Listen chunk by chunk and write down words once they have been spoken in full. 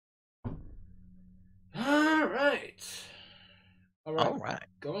Alright. Alright.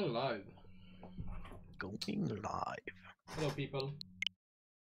 Going live. Going live. Hello, people.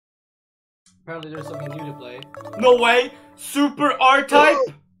 Apparently there's something new to play. No way! Super R-Type?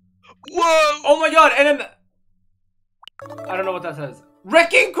 Whoa! Oh my god, and then... I don't know what that says.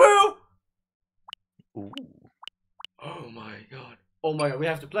 Wrecking Crew? Ooh. Oh my god. Oh my god, we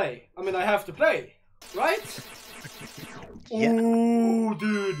have to play. I mean, I have to play. Right? Yeah. Ooh,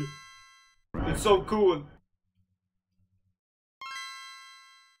 dude. It's so cool.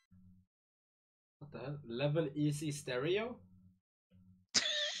 What the hell? Level easy stereo?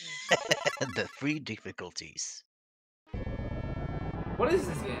 The 3 difficulties. What is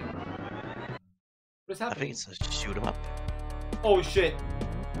this game? What is I happening? think it's a shoot 'em up. Oh shit.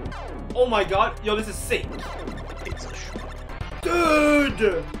 Oh my god. Yo, this is sick. It's a shoot 'em up.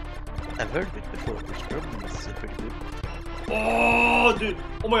 Dude! I've heard of it before, which probably is pretty good. Oh, dude.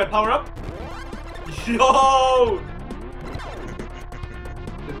 Oh my god, power up. Yo!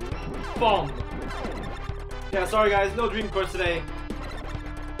 Bomb. Yeah, sorry guys, no dream course today.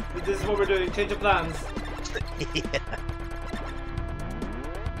 This is what we're doing, change of plans. Yeah.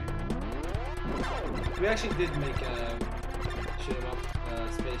 We actually did make a shoot 'em up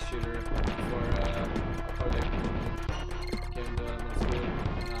space shooter for a project in the school.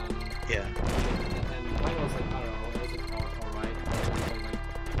 Yeah. And mine was like, I don't know, it was like alright. It was like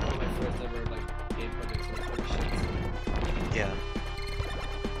one of my first ever like game projects, so it's pretty shit. Yeah.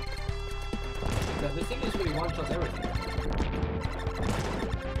 The thing is really one-shots everything.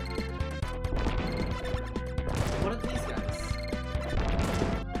 What are these guys?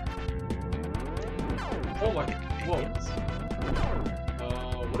 Oh my, whoa.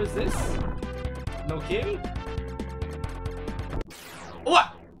 What is this? No kill? What?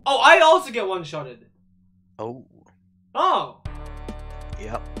 Oh, I also get one-shotted. Oh. Oh!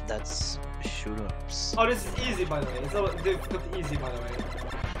 Yep, that's shoot 'em ups. Oh, this is easy, by the way. It's not difficult easy, by the way.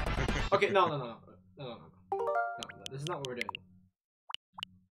 Okay, no. No, this is not what we're doing.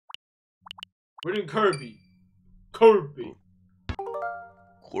 We're doing Kirby. Kirby.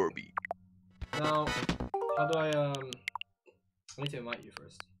 Kirby. Now, how do I need to invite you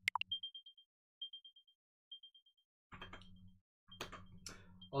first.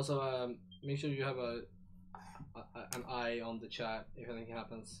 Also, make sure you have an eye on the chat if anything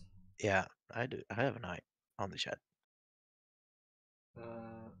happens. Yeah, I do. I have an eye on the chat.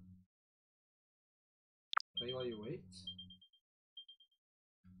 Play while you wait.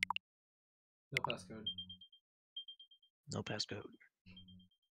 No passcode. No passcode.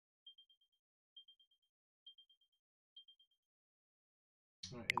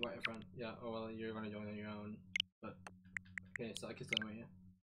 Alright, invite a friend. Yeah, oh well, you're gonna join on your own. But, okay, so I can still invite you.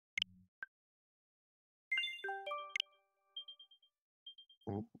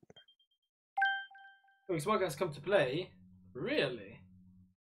 Ooh. Ugnsmackas come to play? Really?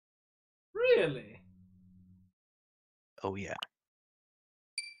 Really? Oh yeah.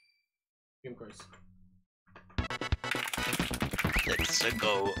 Game course. Let's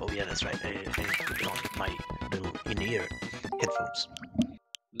go. Oh yeah, that's right. I put on my little in-ear headphones.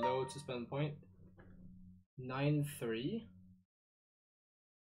 Load suspend point. 9-3.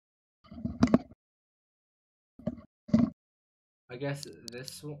 I guess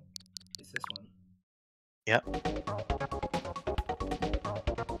this one is this one. Yep.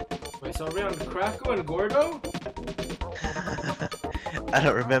 Wait, so are we on Krakow and Gordo? I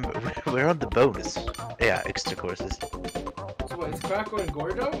don't remember. We're on the bonus. Yeah, extra courses. So what, it's Krakow and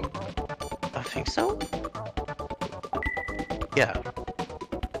Gordo? I think so. Yeah.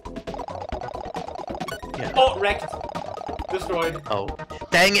 Yeah. Oh, wrecked! Destroyed. Oh,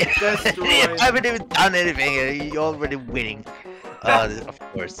 dang it! Destroyed. I haven't even done anything. You're already winning. Of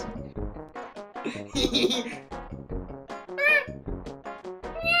course.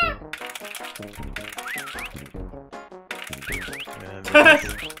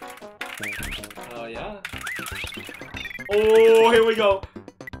 Oh yeah. Oh, here we go.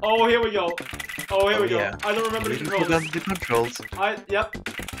 Oh, here we go. Oh, here we go. Yeah. I don't remember the controls. The controls. Yep.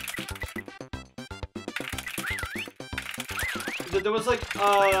 There was like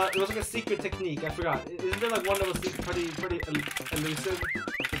a secret technique. I forgot. Isn't there like one that was pretty elusive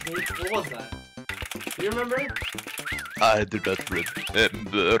technique? What was that? Do you remember? I do not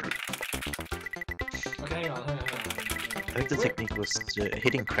remember. Okay, hang on. I think the technique was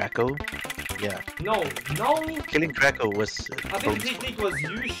hitting Krakow. Yeah. No. Killing Krakow was. I think the technique was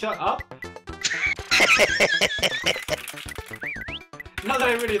you shut up. Now that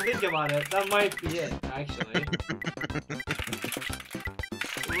I really think about it, that might be it, actually.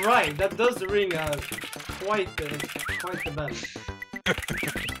 Right, that does ring quite the bell.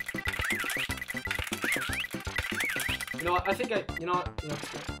 You know what? I think you know what?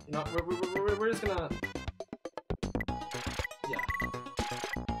 We're just gonna. Yeah.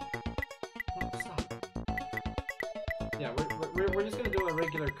 No, stop. Yeah, we're just gonna do a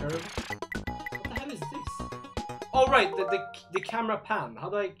regular curve. What the hell is this? Oh right, the camera pan. How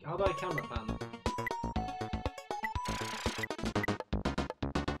do I camera pan?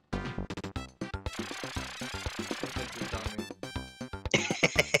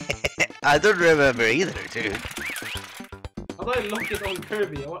 I don't remember either, dude. How do I lock it on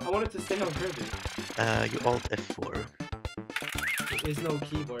Kirby? I want it to stay on Kirby. You alt F4. There is no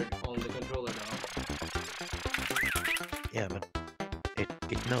keyboard on the controller now. Yeah, but it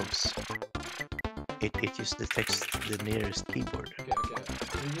knows. It just detects the nearest keyboard. Okay.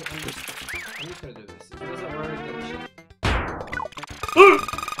 I'm just gonna do this. If it doesn't work, then shit.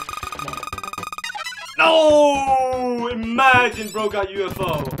 No! Imagine bro got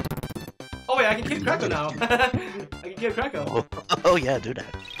UFO. Oh wait, I can kill Krako now. I can kill Krako. Oh yeah, do that.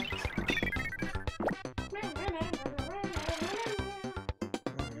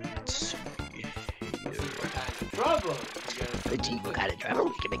 Let's see here. Trouble. What kind of trouble?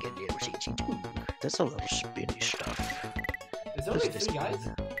 You can make it near. That's a little spinny stuff. Is there only 3 guys?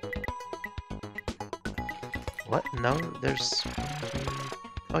 What? No, there's.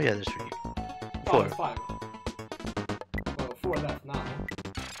 Oh yeah, there's 3. Oh, 4. there's 5. Well, 4 left now.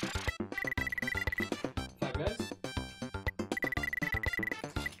 5 guys.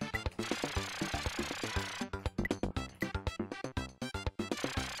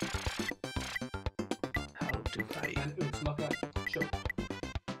 How do I? And Ugnsmacka show.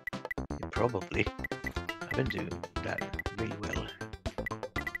 Probably. I've been doing that really well.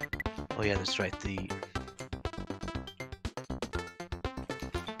 Oh yeah, that's right.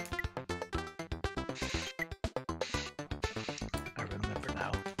 I remember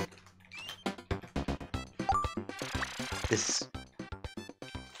now. This.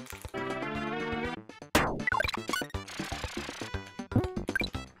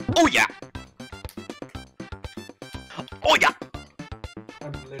 Oh yeah. Oh yeah.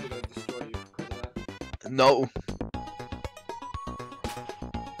 I'm literally gonna destroy you because of that. No.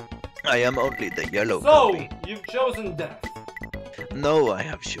 I am only the yellow So, Kirby. you've chosen death. No, I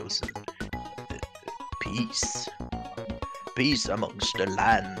have chosen peace. Peace amongst the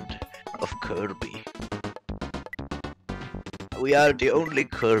land of Kirby. We are the only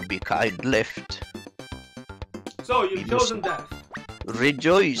Kirby kind left. So, you've chosen death.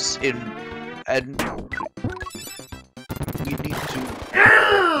 Rejoice in and we need to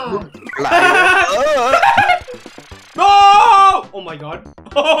fly. No! Oh my god.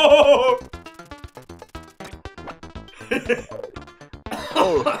 Oh!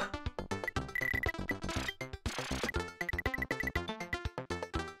 Oh.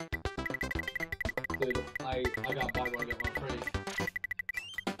 Dude, I got buy one, get one free.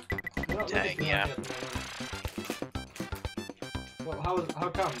 Dang, yeah. Well, how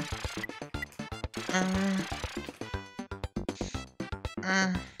come?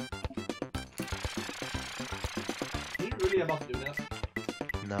 Are you really about to do that?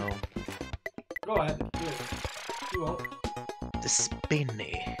 No. Go ahead, do it. You won't. The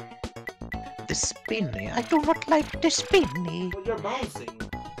spinny. The spinny. I do not like the spinny. Well, you're bouncing.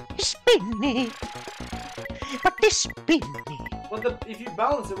 Spinny. But the spinny. Well, if you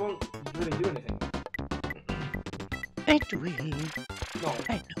bounce, it won't really do anything. It will. No.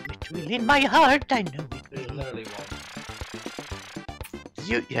 I know it will. In my heart, I know it It will. literally won't.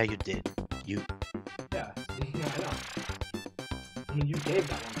 Yeah, you did. You. Yeah, I know. I mean, you gave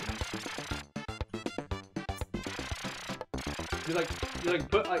that one to me.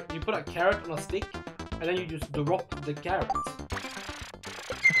 You put a carrot on a stick, and then you just drop the carrot.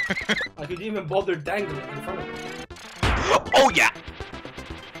 Like you didn't even bother dangling it in front of me. Oh yeah.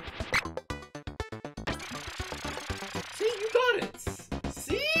 See, you got it.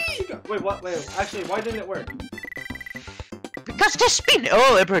 See, you got. Wait, what? Wait. Actually, why didn't it work? Because the spinny.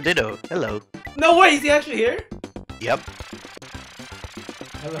 Oh, Emperor Ditto. Hello. No way. Is he actually here? Yep.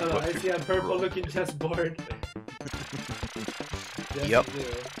 Hello. I see a purple-looking chessboard. Yes, Yep. you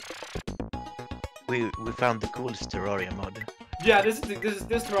do. We found the coolest Terraria mod. Yeah, this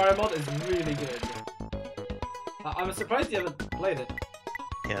Terraria mod is really good. I'm surprised you haven't played it.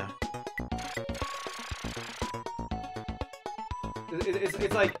 Yeah.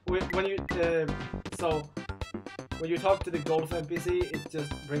 It's like when you so when you talk to the golf NPC, it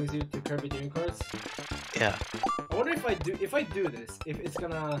just brings you to Kirby Dream Course. Yeah. I wonder if I do this, if it's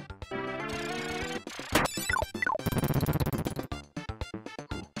gonna.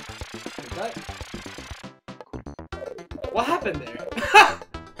 What happened there?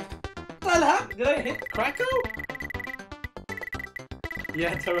 What happened? Did I hit Krako?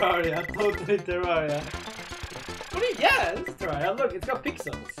 Yeah, Terraria, totally Terraria. What do you, yeah, this is Terraria. Look, it's got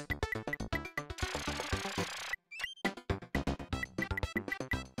pixels.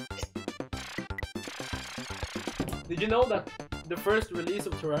 Did you know that the first release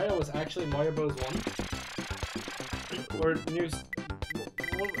of Terraria was actually Mario Bros. 1? Or news?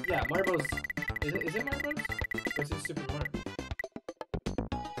 Yeah, Mario Bros. Is it Mario Bros? Or is it Super Mario?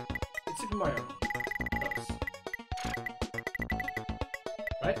 It's Super Mario Bros.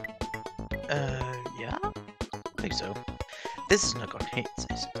 Right? Yeah? I think so. This is not gonna hit,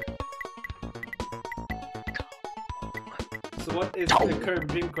 is it? So what is the Kirby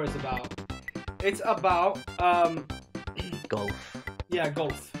Dream Course about? It's about, Golf. yeah,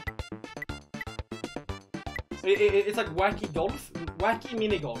 golf. It's like wacky golf, wacky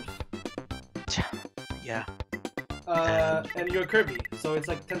mini golf. Yeah. And you're Kirby, so it's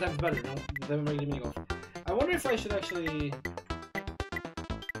like 10 times better than regular mini golf. I wonder if I should actually,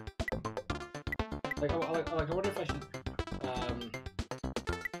 I wonder if I should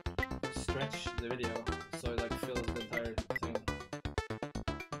stretch the video so it like fills the entire thing.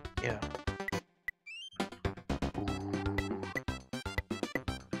 Yeah. Ooh.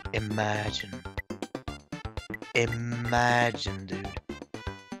 Imagine. Imagine, dude.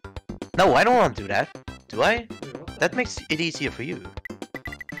 No, I don't want to do that. Do I? Wait, what the That heck? makes it easier for you. Do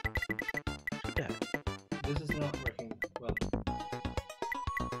that. This is not working well.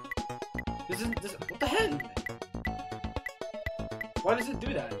 This, what the hell? Why does it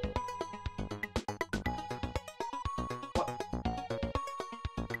do that? What?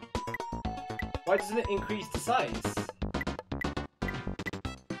 Why doesn't it increase the size?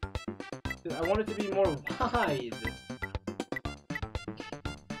 I want it to be more wide.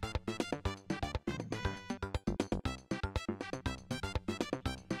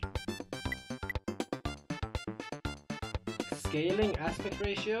 Scaling aspect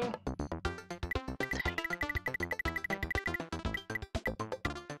ratio?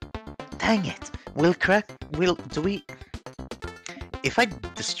 Dang it! Do we... If I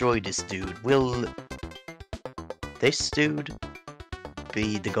destroy this dude, will this dude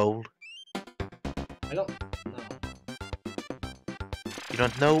be the goal? I don't know. You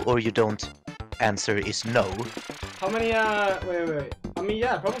don't know, or you don't answer is no? How many, wait. I mean,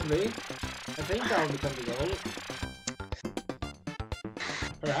 yeah, probably. I think that will become the goal.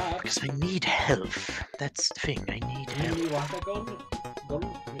 Perhaps. Because I need health. That's the thing, I need health. Mini what that goal? Goal?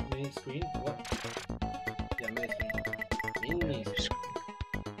 Mini screen? What? Yeah, mini screen. Mini screen.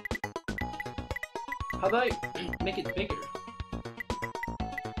 How do I make it bigger?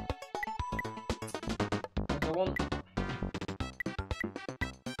 Like I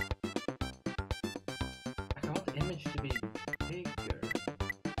want the image to be bigger.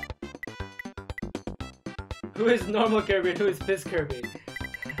 Who is normal Kirby and who is piss Kirby?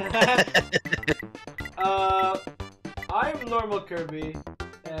 I'm normal Kirby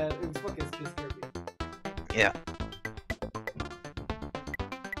and Ugnsmacka is piss Kirby. Yeah.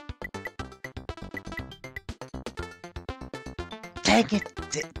 Dang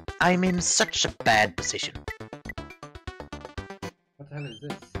it! I'm in such a bad position. What the hell is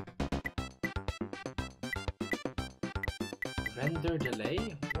this? Render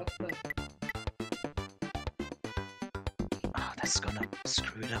delay? What the? Oh, that's gonna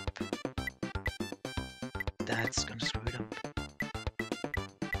screw it up. That's gonna screw it up.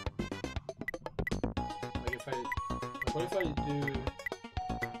 Like what if I do?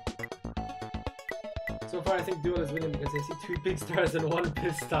 So far I think Duel is winning because I see 2 big stars and 1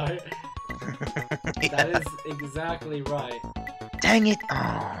 piss star. That is exactly right. Dang it! Oh,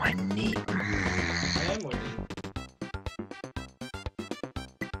 I need... I am winning.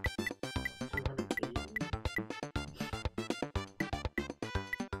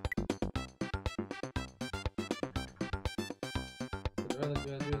 280? Do I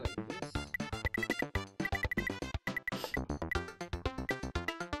do it like this?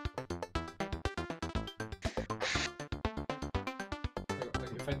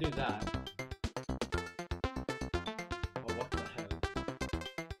 Like if I do that. Oh, what the hell?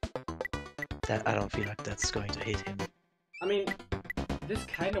 That, I don't feel like that's going to hit him. I mean, this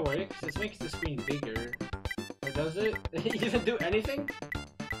kind of works. This makes the screen bigger. Or does it? It doesn't do anything?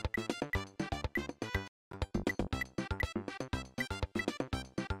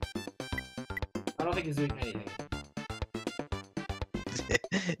 I don't think it's doing anything.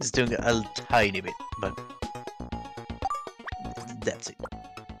 It's doing a tiny bit, but that's it.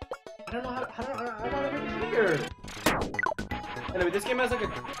 I don't know how do I make it bigger? Anyway, this game has like a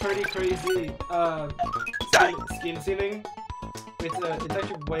pretty crazy skin ceiling. It's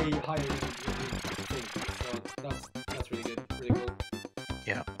actually way higher than you think, so that's really good, really cool.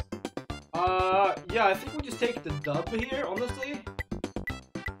 Yeah, I think we just take the dub here, honestly.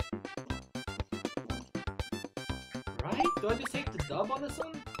 Right? Do I just take the dub on this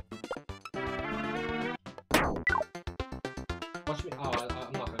one? Watch me. Oh,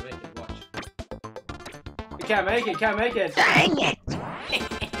 I'm not gonna make it. Watch. You can't make it. Can't make it. Dang it!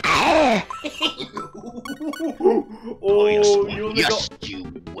 Oh, yes, you only yes, got... you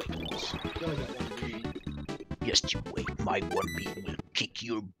wait. You only got one bean. Yes, you wait. My one bean will kick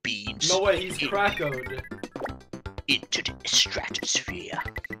your beans. No way, he's crackoed. Into the stratosphere.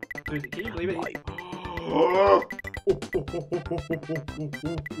 Dude, can you believe it? My, UFO?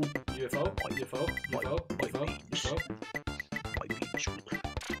 UFO? my UFO? beans. UFO? UFO? My beans will.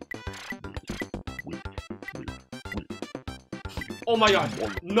 Oh my god!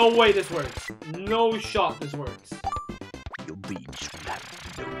 No way this works! No shot this works! Your beans will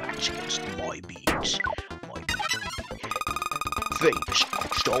have no match against my beans. My beans will be famous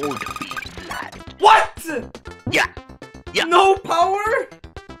amongst all the bean land. What?! Yeah! Yeah! No power?!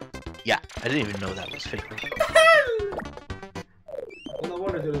 Yeah, I didn't even know that was fake. Well, no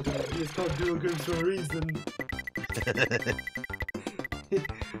wonder he's called Dual Guns for a reason.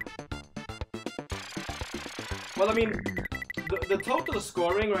 Well, I mean, the total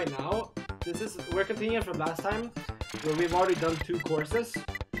scoring right now, we're continuing from last time, where we've already done 2 courses.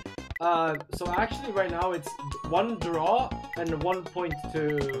 So actually right now it's 1 draw and 1 point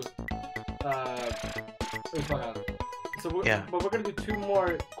to, so but we're gonna do 2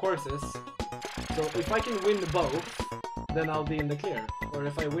 more courses. So if I can win both, then I'll be in the clear. Or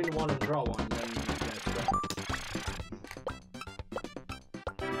if I win 1 and draw 1, then you guys go.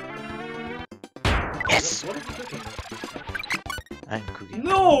 Yes! What is he cooking? I'm cooking.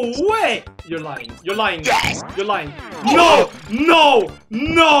 No way! You're lying. You're lying. Yes! You're lying. No! No!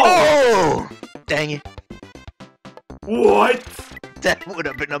 No! Oh! Dang it. What? That would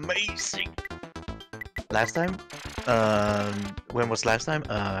have been amazing. Last time? When was last time?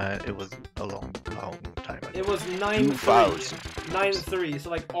 It was a long time ago. It was 9-3. 9-3, so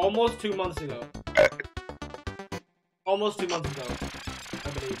like almost 2 months ago. Almost 2 months ago. I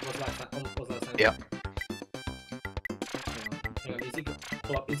believe was last time. Was last time. Yeah. Hang on,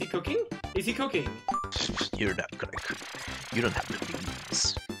 is he cooking? Is he cooking? You're not gonna cook. You don't have the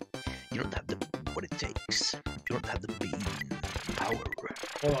beans. You don't have what it takes. You don't have the bean power.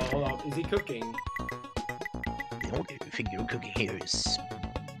 Hold on. Is he cooking? The only thing you're cooking here is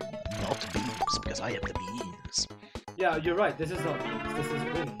not beans, because I have the beans. Yeah, you're right. This is not beans. This is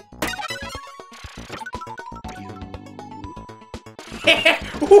win.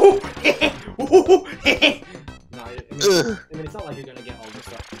 No, I mean, it's not like you're gonna get all this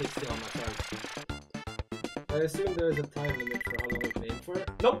stuff. Take still on my phone. I assume there is a time limit for how long we can aim for it.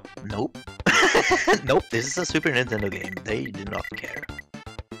 Nope. Nope. Nope, this is a Super Nintendo game. They do not care.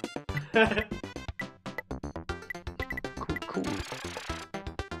 Cool.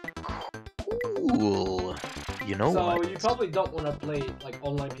 You know so what? you probably don't want to play like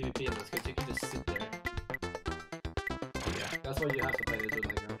online PvP in this because you can just sit there. Oh, yeah. That's why you have to play this with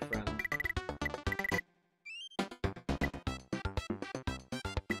like your friend.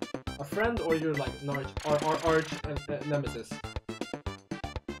 A friend or your like arch nemesis.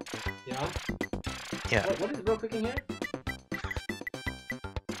 Yeah. Yeah. What is bro cooking here?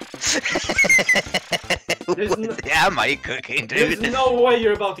 What am I cooking, dude? There's no way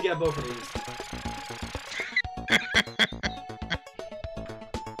you're about to get both of these.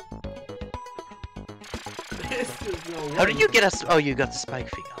 How did you get us? Oh, you got the spike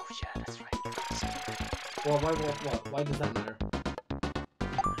thing. Oh, yeah, that's right. Well, why does that matter?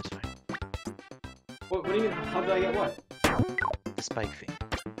 That's fine. What do you mean? How did I get what? The spike thing.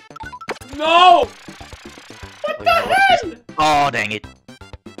 No! What Oh, the yeah, watch hell? this. Oh, dang it.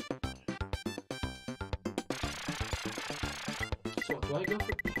 So, do I go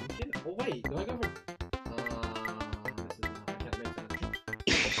for pumpkin? Oh, wait, do I go for... I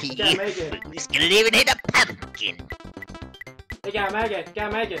can't make it. This can even hit a pumpkin. Hey, can't make it.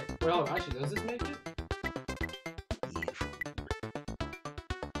 Can't make it. Well, actually, does this make it? You fool.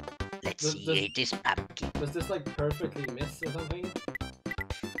 Let's see this pumpkin. Does this, like, perfectly miss or something?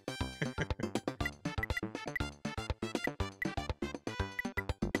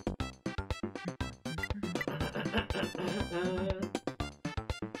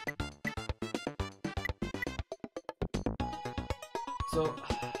 So,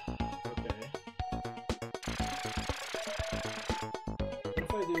 okay. What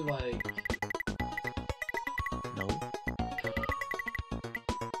if I do like... No.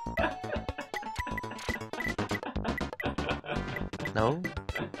 No.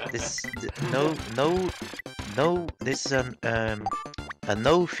 This no. This is A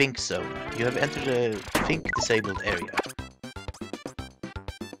no think zone. You have entered a think disabled area.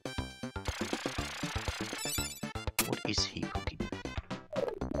 What is he cooking?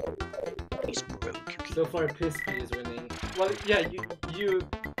 He's bro cooking. So far, Pispy is winning. Well, yeah, you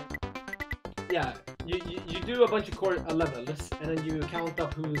do a bunch of core levels, and then you count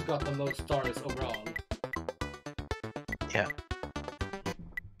up who's got the most stars overall. Yeah.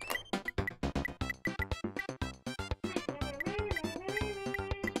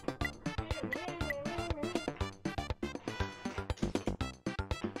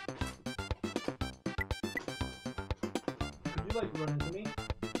 Could you like run into me?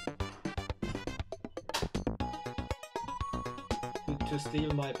 To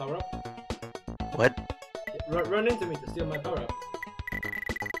steal my power up? What? Run into me to steal my power up.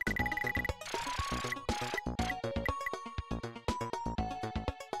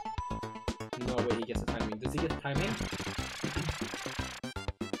 No way he gets a timing. Does he get timing?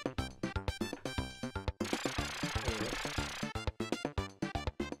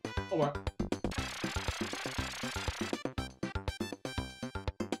 Oh what?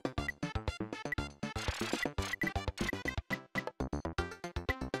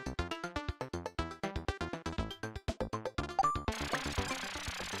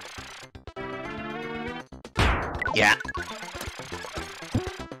 Yeah.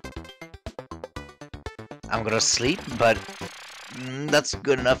 I'm gonna sleep, but that's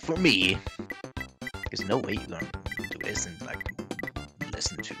good enough for me. There's no way you're gonna do this and like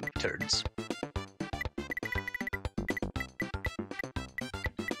listen to turds.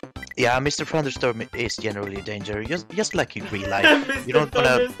 Yeah, Mr. Thunderstorm is generally a danger, just like in real life. Mr. You don't wanna.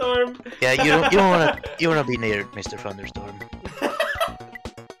 Thunderstorm. Yeah, you don't wanna be near Mr. Thunderstorm.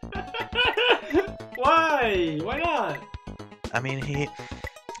 Why? Why not? I mean,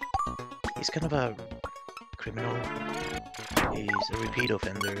 he's kind of a criminal. He's a repeat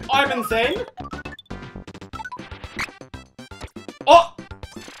offender. I'm insane. Oh!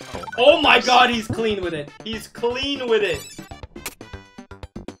 Oh my god, he's clean with it. He's clean with it.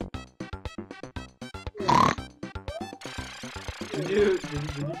 Did you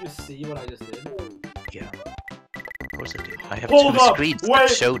just see what I just did? Yeah. Of course I did. I have Hold two up! screens that Wait!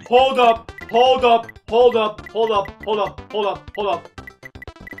 showed it. Hold up! Hold up! Hold up! Hold up! Hold up! Hold up! Hold up!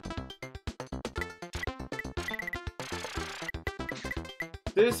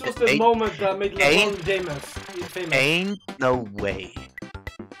 This was the moment that made LeBron famous. Ain't no way.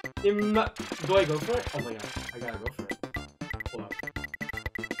 Do I go for it? Oh my god, I gotta go for it. Hold up.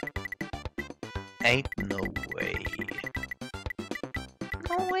 Ain't no way.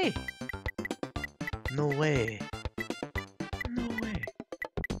 No way. No way. No way.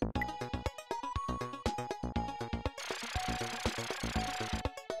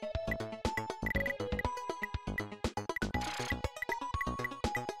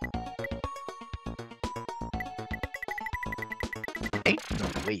 Ain't no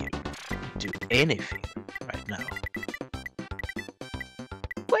way you do anything right now.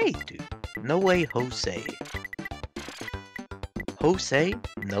 Wait, dude. No way, Jose. Jose?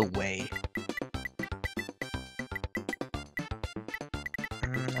 No way. I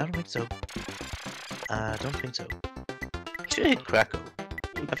don't think so. I don't think so. He should hit Krakow.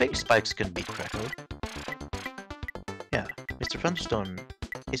 I think Spikes can beat Krakow. Yeah, Mr. Thunderstorm,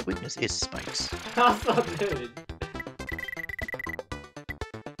 his weakness is Spikes. That's not good.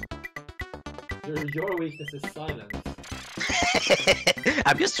 Your weakness is silence.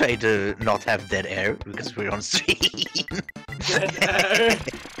 I'm just trying to not have dead air because we're on stream. Dead air.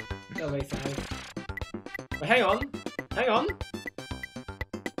 That makes sense. But hang on. Hang on.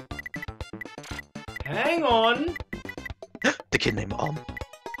 Hang on. The kid named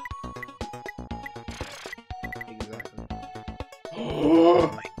Exactly. Oh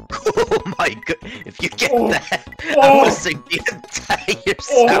my god! If you get that, I Oh. want to sing the entire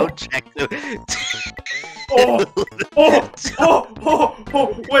soundtrack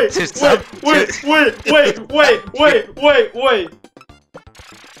Wait, wait.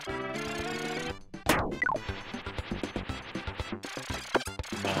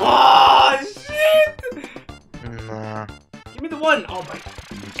 Ah, shit! Nah. Give me the one. Oh my.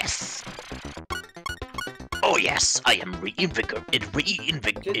 Yes. Oh yes, I am reinvigorated.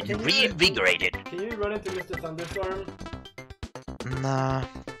 Can you run into Mr. Thunderstorm? Nah.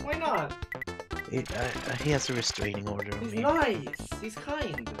 Why not? He has a restraining order on He's me. nice. He's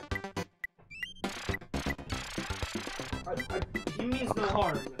kind. He means no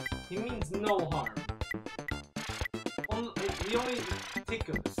harm. He means no harm. He only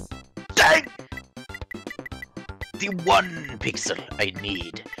tickles. Dang! The one pixel I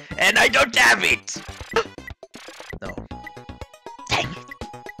need, and I don't have it. No. Dang it.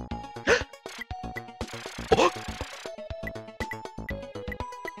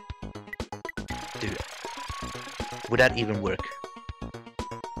 Would that even work?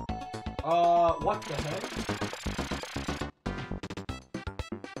 What the heck?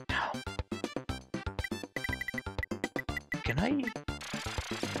 Can I?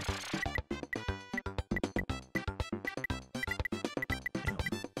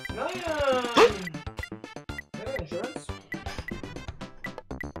 Can I, get insurance?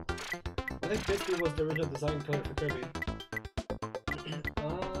 I think this was the original design code for Kirby.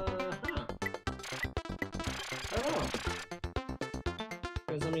 I don't know.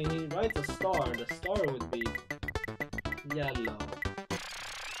 Because, I mean, he writes a star. The star would be yellow.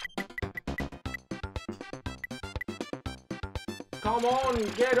 Come on,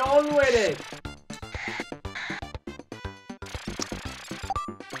 get on with it!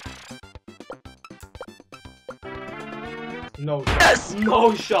 No shot. Yes!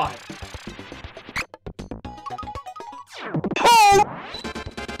 No shot!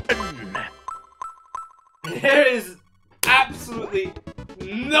 There is absolutely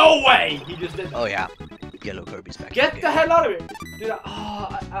no way he just did that. Oh yeah, yellow Kirby's back. Get the hell out of here! Dude,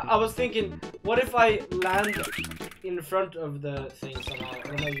 I was thinking, what if I land in front of the thing somehow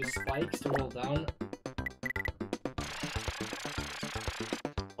and then I use spikes to roll down?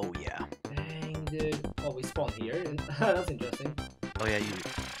 Oh yeah. Dang, dude. Oh, we spawn here? That's interesting. Oh yeah, you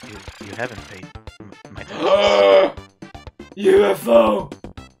haven't paid my UFO! Oh,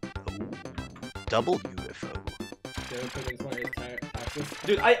 double UFO.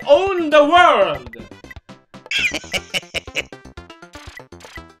 Dude, I own the world!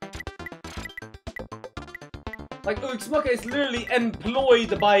 Like, Ugnsmacka is literally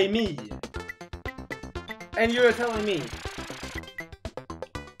employed by me. And you're telling me.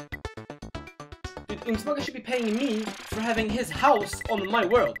 Dude, Ugnsmacka should be paying me for having his house on my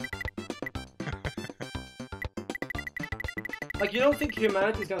world. Like, you don't think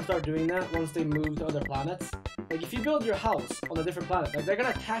humanity's gonna start doing that once they move to other planets? Like, if you build your house on a different planet, like, they're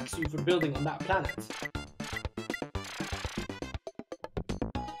gonna tax you for building on that planet.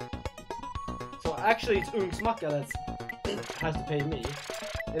 So actually, it's Ugnsmacka that has to pay me.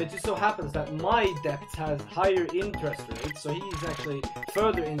 And it just so happens that my debt has higher interest rates, so he's actually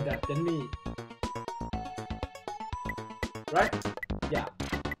further in debt than me. Right? Yeah.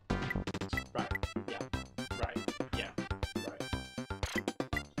 Right. Yeah. Right. Yeah. Right.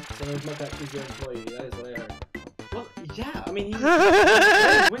 So Ugnsmacka is your employee, that is what I heard. Well, yeah, I mean, he's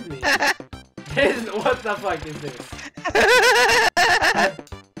with me. What the fuck is this?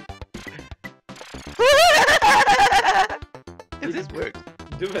 If this works.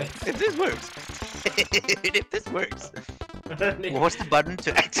 Do it. If this works. If this works. What's the button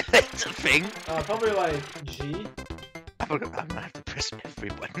to activate the thing? Probably like G. I'm gonna have to press every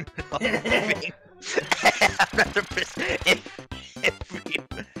button on the thing. I'm gonna have to press every.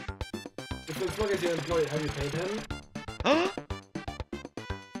 If Ugnsmacka is your employee, have you paid him? No,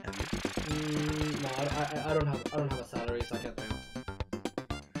 I don't have a salary, so I can't pay him.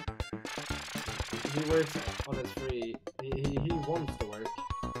 He works on his free. He wants to work.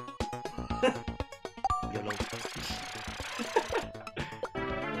 YOLO.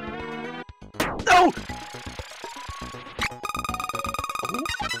 No!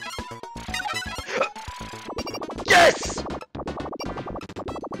 Yes!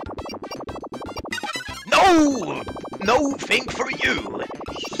 No! No thing for you!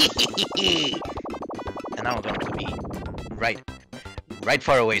 And now I'm going to be right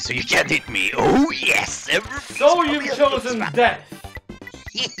far away so you can't hit me. Oh yes! So you've chosen death!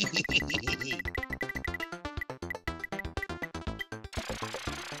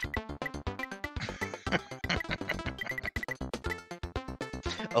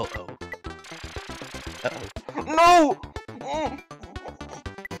 Uh-oh. No!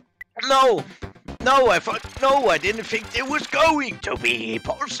 No! No, I didn't think it was going to be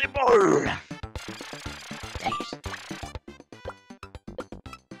possible! Thanks.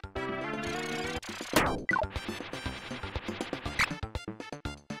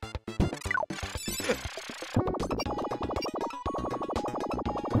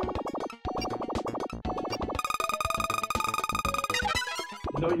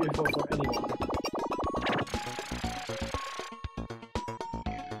 No UFO for anyone.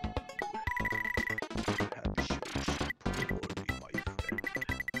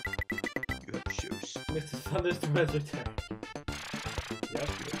 Mr. Thunderstorm return. Yep.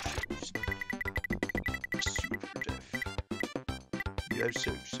 Super death. You have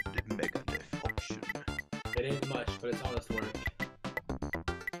chosen the mega death option. It ain't much, but it's honest work.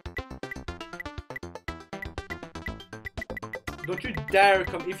 Don't you dare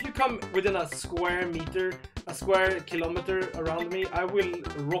come. If you come within a square meter, a square kilometer around me, I will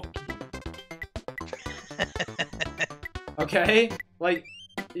rock you. Okay? Like,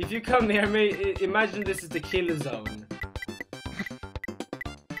 if you come near me, imagine this is the kill zone.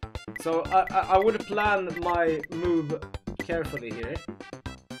 So I would plan my move carefully here.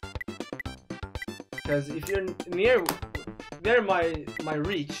 Because if you're near my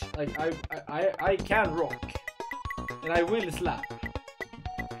reach, like I can rock. And I will slap.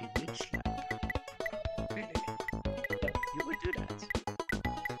 You will slap? Really? Yep. You would do that?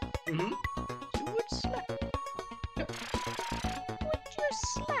 Mm-hmm. You would slap? Yep. Would you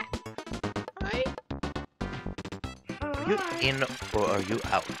slap? Right? Are you in or are you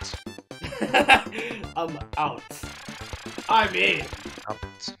out? I'm out. I'm in. Out.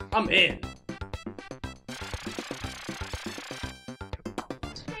 I'm in.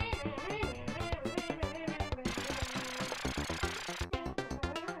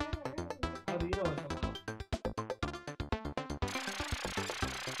 How do you know I'm out?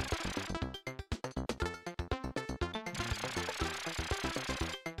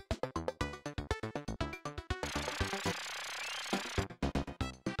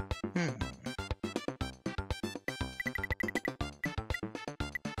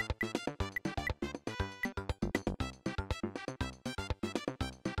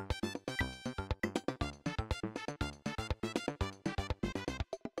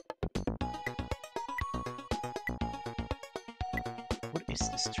 What is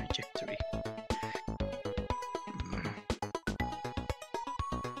this trajectory?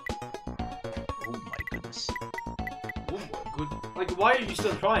 Oh my goodness. Oh my good. Like, why are you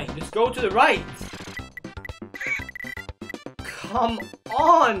still trying? Just go to the right. Come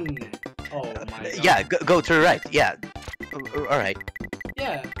on. Oh my god. Yeah, go to the right. Yeah. Alright.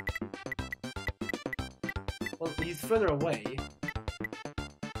 Yeah. Well, he's further away.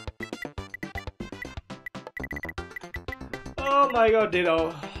 Oh my god,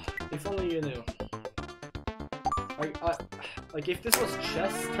 Ditto. If only you knew. Like if this was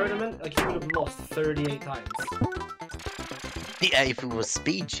chess tournament, like he would have lost 38 times. Yeah, if it was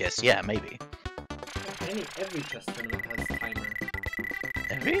speed chess, yeah, maybe. Every chess tournament has a timer.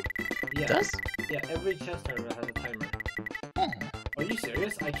 Every? Yeah. Does? Yeah, every chess tournament has a timer. Hmm. Are you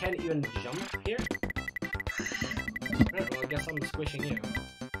serious? I can't even jump here? Alright, well I guess I'm squishing you.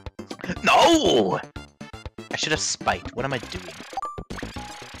 No! I should have spiked. What am I doing?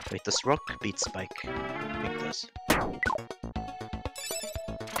 Wait, does rock beat spike? I think it does.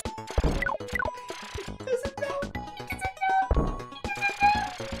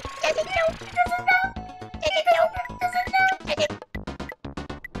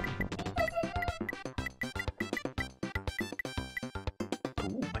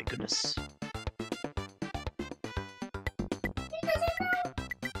 Oh my goodness.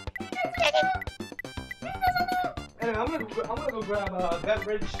 Anyway, I'm gonna go grab a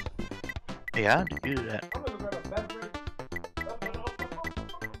beverage. Yeah, do that. I'm gonna go grab a beverage.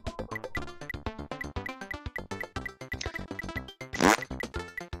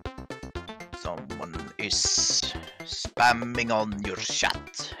 Someone is spamming on your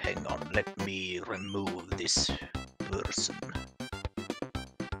chat. Hang on, let me remove this person.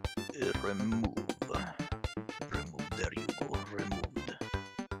 Remove. There you go. Removed.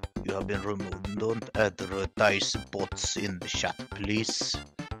 You have been removed. Don't advertise bots in the chat, please.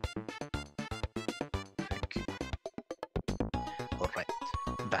 Thank you. Alright,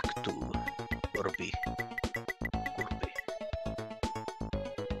 back to Kirby.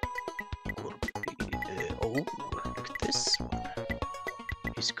 Oh, look at this one.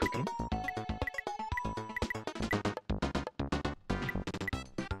 He's cooking.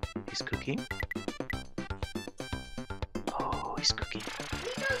 He's cooking. Oh, he's cooking.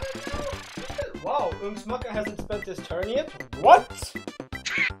 Wow, Ugnsmacka hasn't spent his turn yet? What?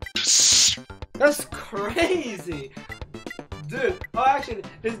 That's crazy! Dude, oh actually,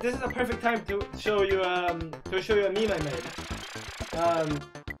 this is a perfect time to show you a meme I made.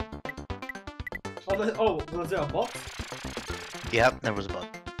 Was there a bot? Yeah, there was a bot.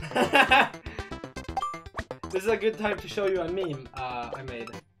 This is a good time to show you a meme I made.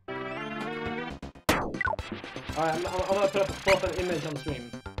 Alright, I'm gonna put up an image on stream.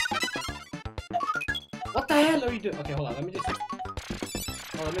 What the hell are you doing? Okay, hold on, let me put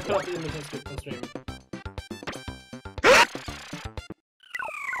up the image on stream.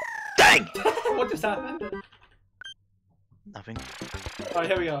 Dang! What just happened? Nothing. Alright,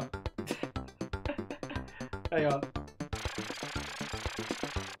 here we go. There you go.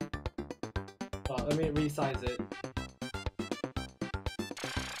 Oh, let me resize it.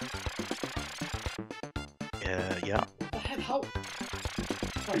 Yeah. What the hell?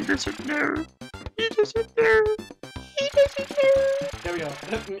 How? He doesn't know. He doesn't know. He doesn't know. There we go.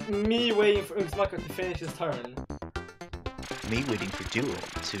 Me waiting for Ugnsmacka to finish his turn. me waiting for Duo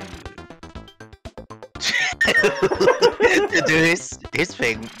to do his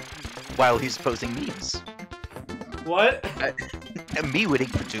thing while he's posting memes. What? And me waiting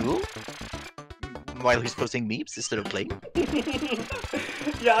for Duo while he's posting memes instead of playing.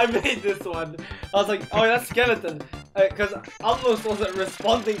 Yeah, I made this one. I was like, oh, that's skeleton. Because Almost wasn't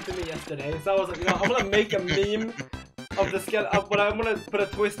responding to me yesterday, so I was like, you know, I'm gonna make a meme of the skeleton, but I'm gonna put a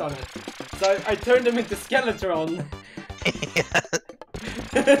twist on it. So I turned him into Skeletron.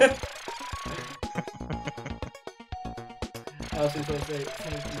 I was supposed to say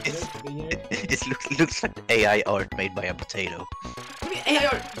thank you for being here. It looks like AI art made by a potato. What do you mean AI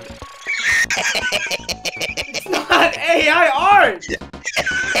art? It's not AI art!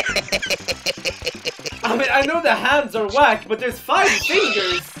 I mean, I know the hands are whack, but there's 5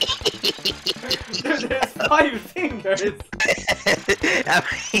 fingers! There's 5 fingers! I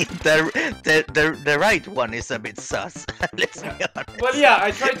mean, the right one is a bit sus, let's be honest. Well, yeah,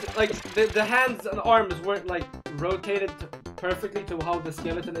 I tried to, like, the hands and arms weren't, like, rotated perfectly to how the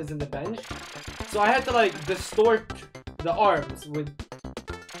skeleton is in the bench. So I had to, like, distort the arms with...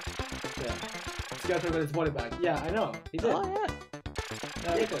 Yeah. Skeleton got his body back. Yeah, I know. He did. Oh, yeah.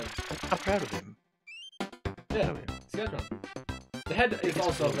 Yeah, look at him. I'm proud of him. Yeah, Skeleton. The head is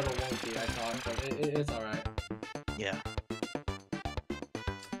also a little wonky, I thought, but it's alright. Yeah.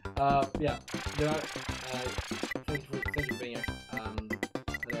 Yeah. Thank you for being here. I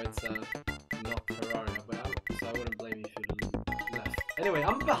know it's not Terraria, but so I wouldn't blame you if you left. Anyway,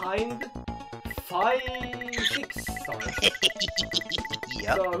 I'm behind 6 stars.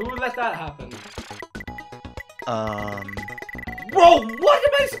 Yep. So who let that happen? Bro, what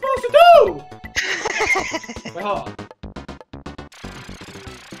am I supposed to do? Wait, hold on.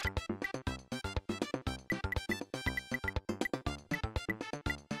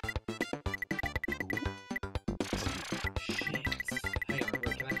 Shit. Hang on,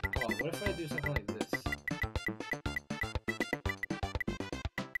 wait, can I... Hold on, what if I do something like this?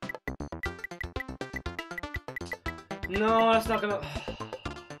 No, that's not gonna...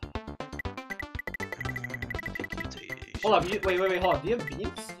 Hold up, wait, hold on. Do you have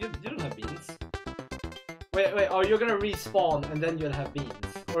beams? You don't have beams. Wait, oh, you're gonna respawn and then you'll have beams.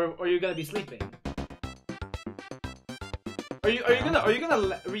 Or you're gonna be sleeping. Are you gonna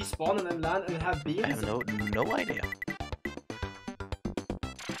respawn and then land and have beams? I have no idea.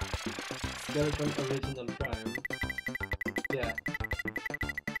 Skeleton Original Prime. Yeah.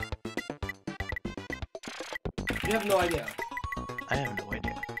 You have no idea. I have no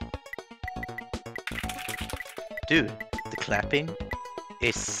idea. Dude, the clapping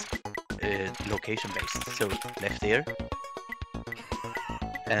is location based. So left ear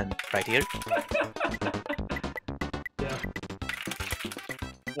and right ear. Yeah.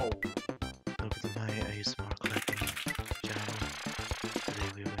 Whoa. Welcome to my ASMR clapping channel. Today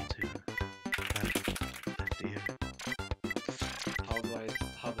we're going to clap left ear. How do I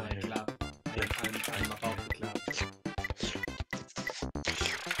clap? I'm about to clap.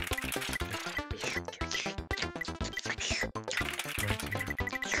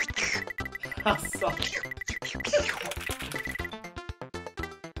 I suck.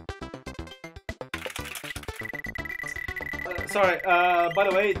 Sorry, by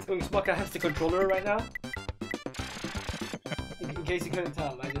the way, Ugnsmacka has the controller right now. In case you couldn't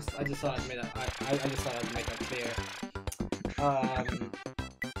tell, I just thought I'd make that I just thought I'd make that clear.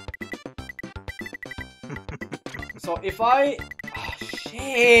 So if I... Oh,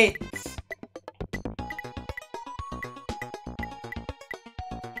 shit!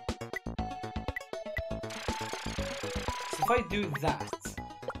 So if I do that...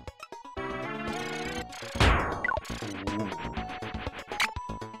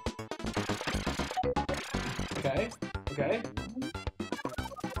 Okay.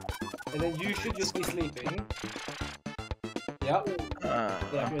 And then you should just be sleeping. Yeah.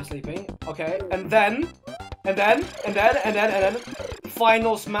 Yeah, you're sleeping. Okay. And then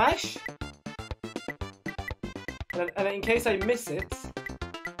final smash. And then in case I miss it.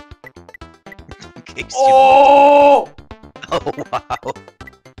 Oh! Oh wow.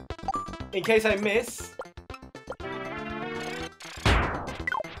 In case I miss.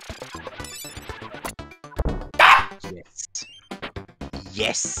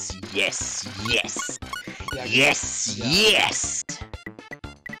 Yes. Yes. Yeah, Yes. yeah. Yes.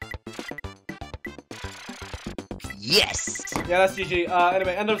 Yes. Yeah, that's GG.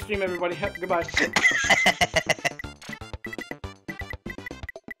 Anyway, end of stream, everybody. Goodbye.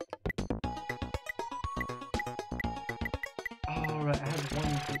 Alright, I have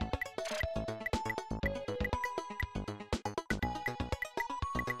one.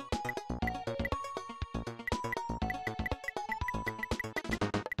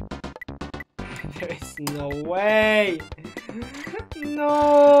 There is no way!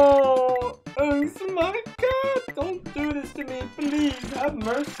 No! Ugnsmacka! Don't do this to me, please! Have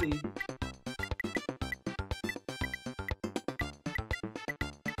mercy!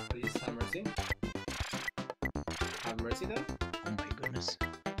 Please, have mercy. Have mercy though? Oh my goodness.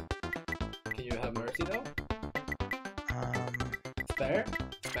 Can you have mercy though? Spare?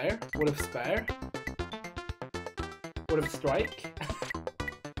 Spare? What if spare? What if strike?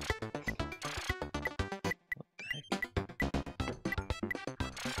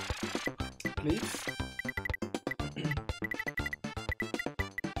 Please?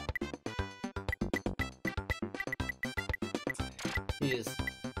 He is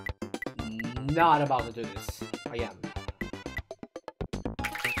not about to do this again.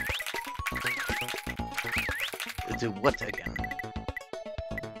 Do what again?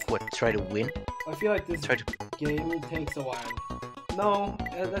 What, try to win? I feel like this game takes a while. No,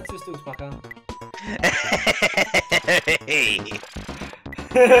 that's just Ugnsmacka. Hey!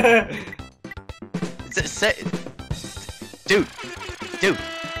 Dude,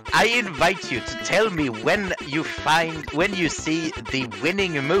 I invite you to tell me when you see the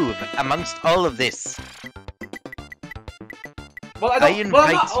winning move amongst all of this. Well, I'm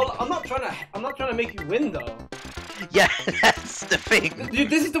not trying to make you win though. Yeah, that's the thing.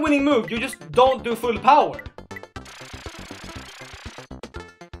 This is the winning move. You just don't do full power.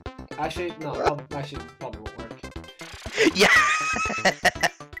 Actually, no. Probably won't work. Yeah.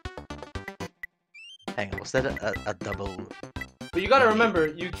 Hang on, was that a double? But you gotta remember,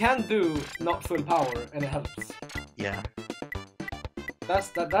 you can do not full power, and it helps. Yeah. That's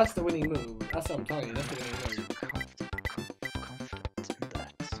the winning move. That's what I'm telling you. That's the winning move. Confident in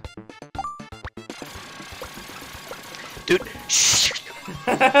that. Dude, shh!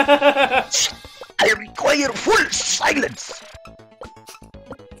 I require full silence.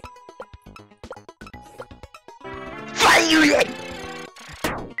 Fire!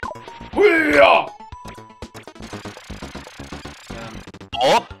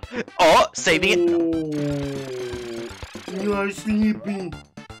 Oh, saving it. You are sleepy.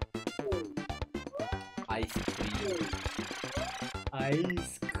 Ice cream.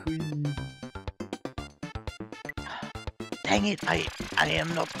 Ice cream. Dang it, I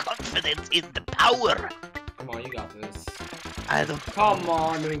am not confident in the power. Come on, you got this. I don't. Come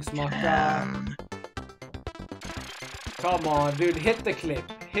on, Ugnsmacka. Come on, dude, hit the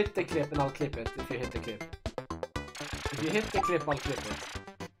clip. Hit the clip and I'll clip it if you hit the clip. If you hit the clip, I'll clip it.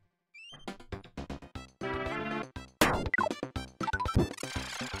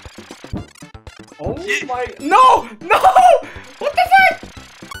 Oh my... No! No! What the fuck?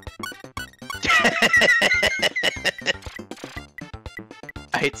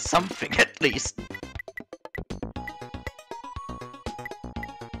 I hit something at least.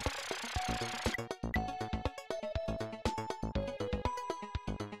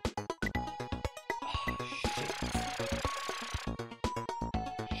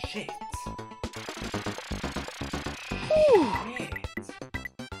 Shit.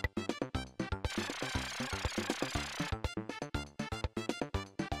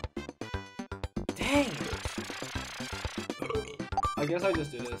 Dang it. I guess I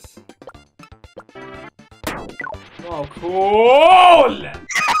just do this. Oh, cool!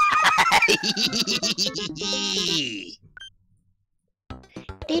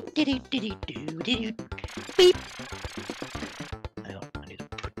 Beep. I need to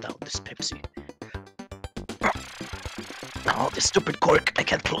put down this Pepsi. Oh, this stupid cork! I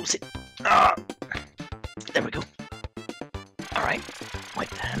can't close it. There we go. All right, wipe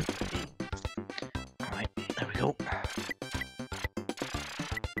the hand. All right, there we go.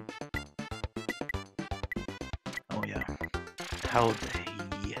 Oh yeah. How they?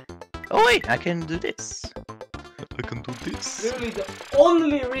 Oh wait, I can do this. I can do this. Literally, the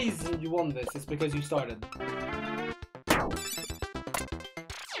only reason you won this is because you started.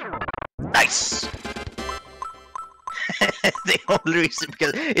 Nice. The only reason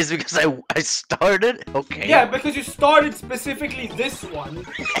is because I started. Okay. Yeah, because you started specifically this one.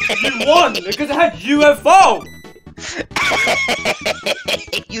 You won because it had UFO.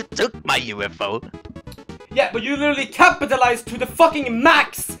 You took my UFO. Yeah, but you literally capitalized to the fucking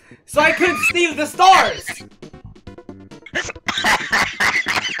max, so I couldn't steal the stars.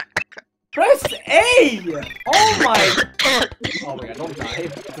 Press A! Oh my... Oh my god, don't die.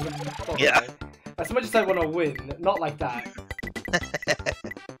 Don't Yeah. die. As much as I want to win, not like that.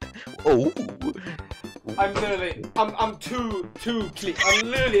 Oh. I'm literally... I'm too clean. I'm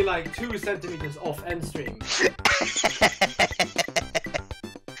literally like 2 centimeters off end stream.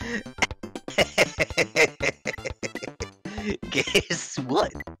 Get Guess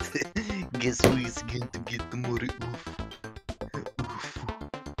what? Guess who is going to get the more oof? Oof.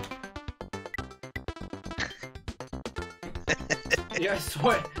 Yeah, I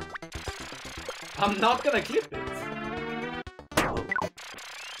swear. I'm not gonna clip it. Oh.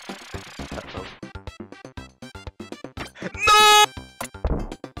 Uh-oh. No!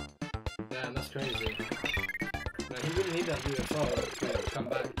 Damn, that's crazy. Man, he really need that UFO to come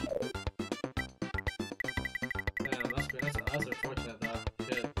back. Damn, that's unfortunate though.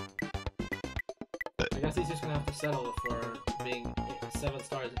 Shit. I guess he's just gonna have to settle for being 7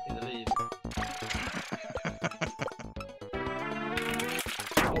 stars in the lead.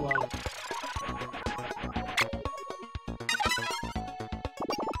 Oh well.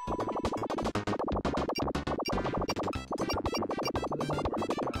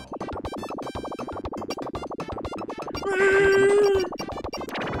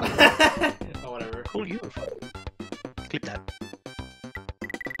 Oh, whatever. Cool UFO. Clip that.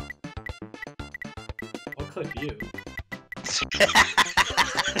 I'll clip you.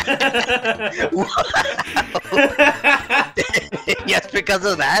 Yes, because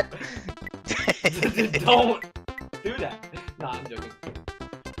of that. Don't do that. Nah, I'm joking.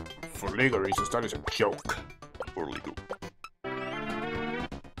 For legal reasons, that is a joke. For legal.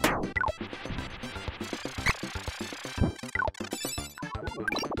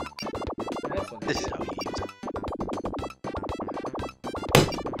 Nice one. This is how you use it.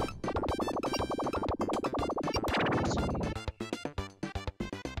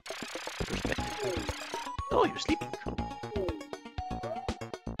 Perspective. Oh, you're sleeping. Cool.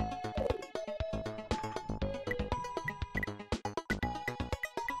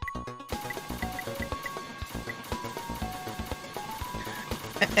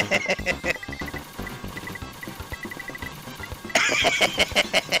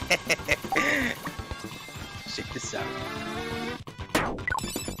 Check this out. Oh!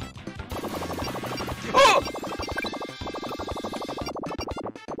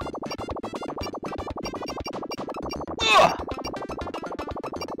 Oh!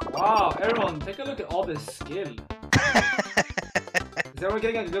 Wow, everyone, take a look at all this skill. Is everyone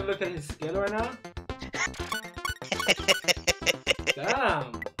getting a good look at his skill right now?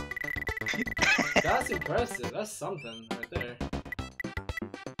 Damn! That's impressive. That's something right there.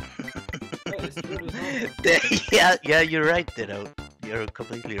 Hey, it's true to something. Yeah, you're right, Ditto. You're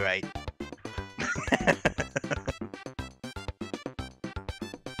completely right.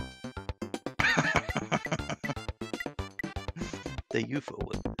 The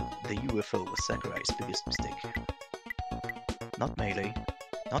UFO was Sakurai's biggest mistake. Not melee,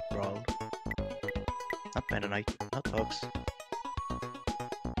 not brawl, not Meta Knight, not bugs.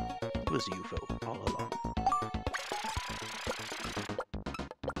 It was a UFO all along.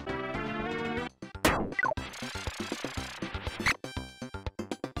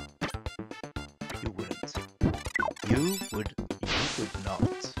 You wouldn't. You would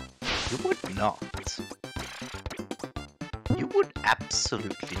not. You would not. You would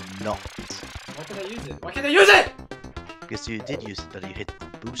absolutely not. Why can't I use it? Why can't I use it? Because you did use it, but you hit the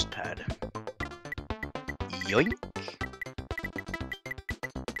boost pad. Yoink!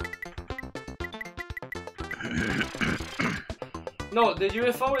 No, the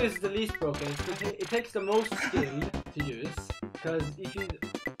UFO is the least broken. It takes the most skill to use. Because if you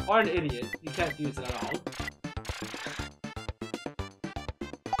are an idiot, you can't use it at all.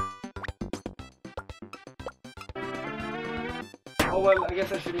 Oh well, I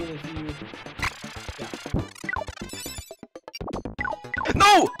guess I should mean if you... Yeah.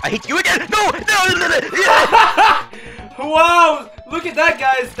 No! I hit you again! No! No! Wow! Look at that,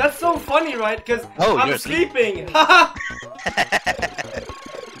 guys! That's so funny, right? Because Oh, I'm you're sleeping! Haha!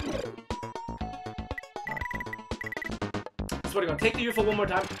 Swear to God, take the UFO one more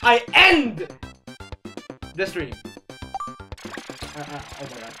time. I end the stream. Oh my God! Oh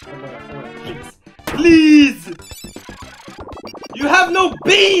my God! Oh my God! Please! Please! You have no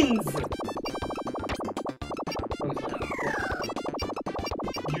beans!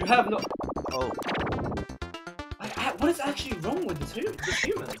 You have no... Oh. What is actually wrong with this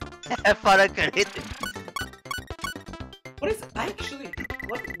human? I thought I could hit him. What is actually...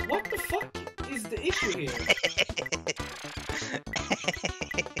 What the fuck is the issue here?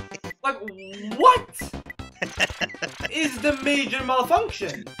 Like, what is the major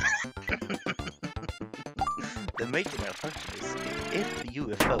malfunction? The major malfunction is if the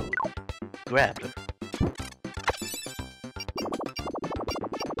UFO grab.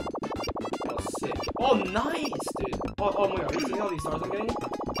 Oh, sick. Oh, nice, dude. Oh my God, are you seeing all these stars I'm getting?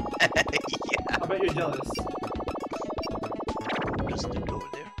 Yeah. I bet you're jealous. Just go over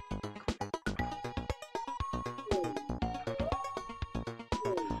there.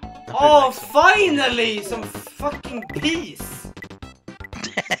 Oh, finally! Some fucking peace!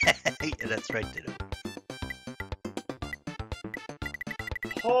 Yeah, that's right, Ditto.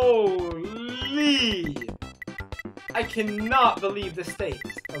 Holy! I cannot believe the state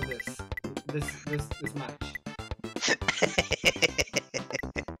of this match.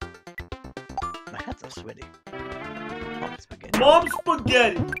 My hands are sweaty. Mom spaghetti. Mom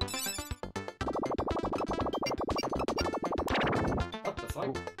spaghetti! What the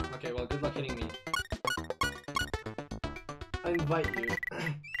fuck? Okay, well, good luck hitting me. I invite you.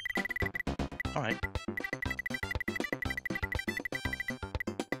 Alright.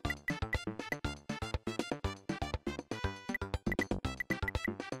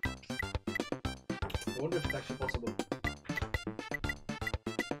 I wonder if it's actually possible.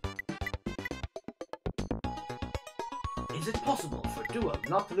 Is it possible for Duo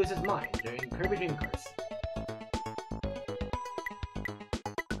not to lose his mind during Kirby Dream Course?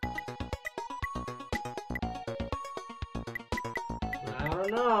 I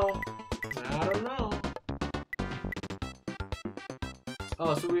don't know. I don't know.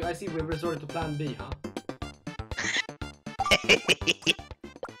 Oh, so I see we've resorted to plan B, huh?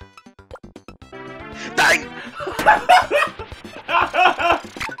 Dang!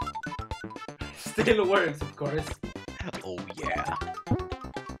 Still works, of course. Oh yeah.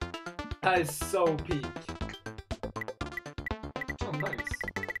 That is so peak. Oh, nice.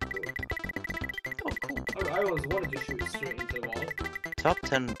 Oh cool. I always wanted to shoot straight into the wall. Top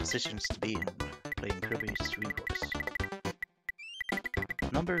 10 positions to be in playing Kirby's Dream Course.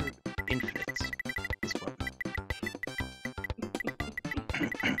 Number infinite is one.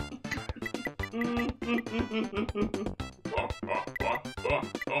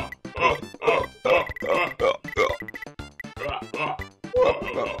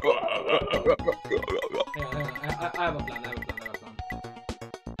 Hang on. I have a plan. I have a plan.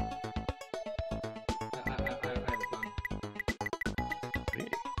 I have a plan. Really?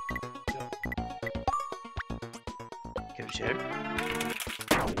 Yeah. Can we share? Shit.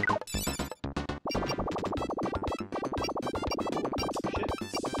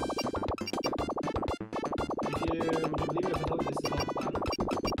 Would you believe me if I told you this is not the plan?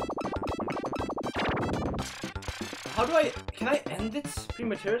 How do can I end it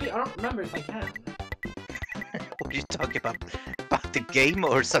prematurely? I don't remember if I can. What are you talking about? About the game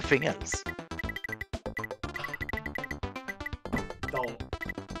or something else? Don't.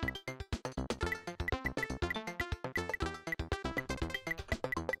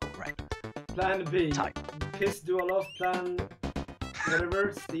 Right. Plan B. Time. Piss dual off. Plan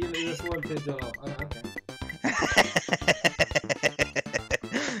whatever. Steal UFO and piss dual off. Okay.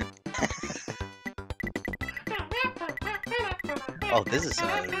 Oh, this is a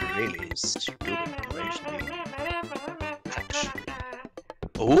really stupid place to be. Actually.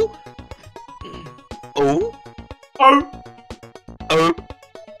 Oh? Oh? Oh! Oh?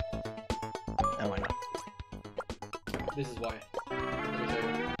 Oh, I know. This is why. Let me show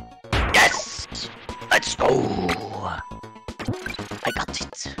you. Yes! Let's go! I got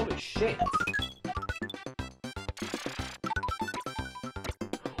it. Holy shit!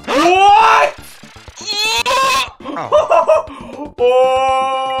 Oh. What? Oh.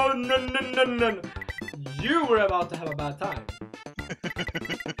 Oh no! You were about to have a bad time.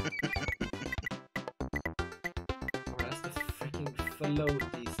 Oh, that's the freaking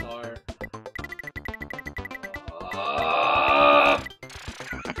floaty star.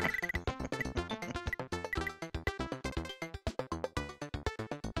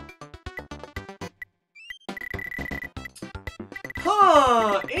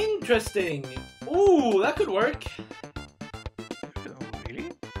 Huh, interesting. Ooh, that could work. Oh,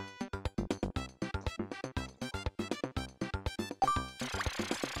 really?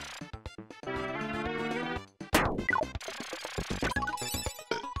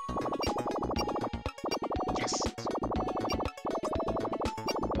 Yes.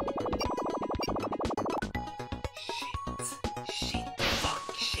 Shit,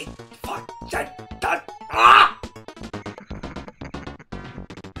 fuck, ah!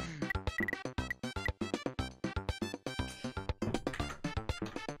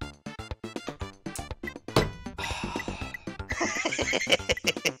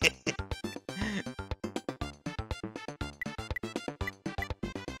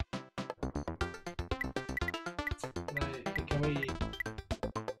 Can we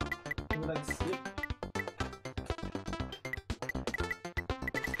like skip?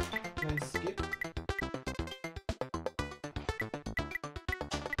 Can I skip?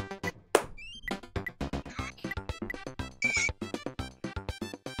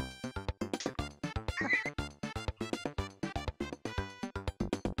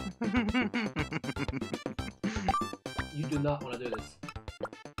 You do not want to do this.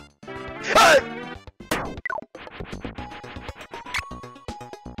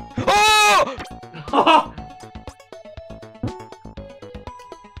 Oh!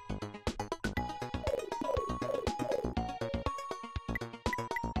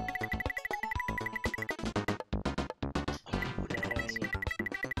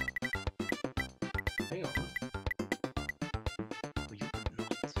 Hang on. You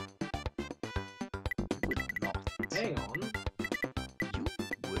would not. Hang on. You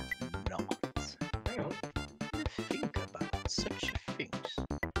would not. Hang on. Think about such things.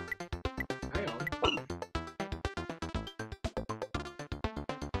 Hang on.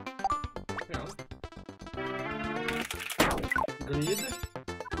 Hang on. Greed?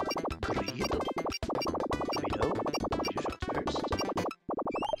 Greed? Guido? You shot first.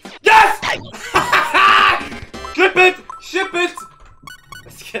 Yes! Clip it! Ship it!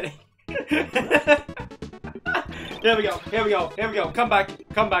 Just kidding. Here we go. Here we go. Here we go. Come back.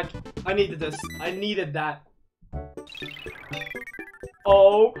 Come back. I needed this. I needed that.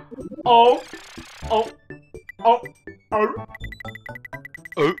 Oh. Oh. Oh. Oh. Oh.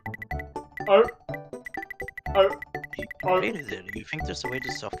 Oh. Oh. Oh. Oh. Really, then? You think there's a way to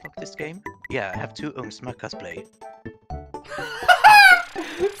softlock this game? Yeah, I have 2 Ugnsmackas play.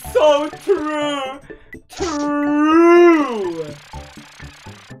 So true! True!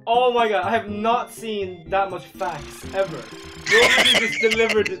 Oh my god, I have not seen that much facts ever. You already just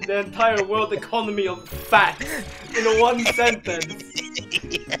delivered the entire world economy of facts in one sentence.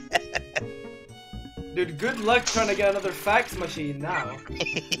 Dude, good luck trying to get another fax machine now.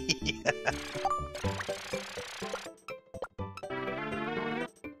 Yeah.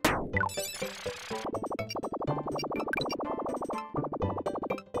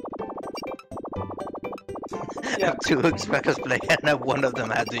 Yeah. 2 Ugnsmackas play, and one of them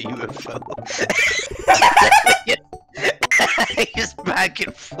had the UFO. Just back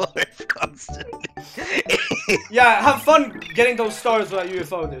and forth constantly. Yeah, have fun getting those stars with that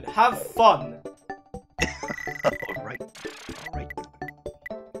UFO, dude. Have fun. Alright. Alright.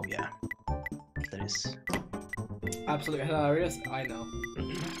 Oh yeah. That is... Absolutely hilarious. I know.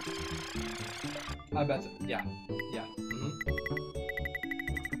 I bet. Yeah. Yeah.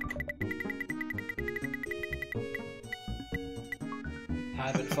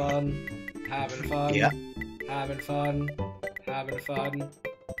 Having fun. Having fun. Yeah. Having fun. Having fun.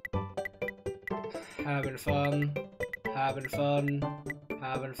 Having fun. Having fun.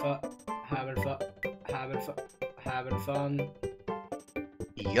 Having fun. Having fun. Having fun. Having fun.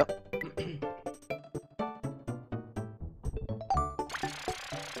 Yup.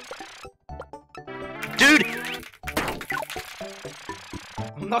 Dude!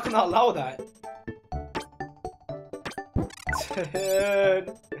 I'm not gonna allow that. Dude.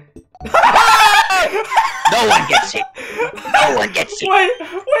 No one gets it! No one gets it! Wait,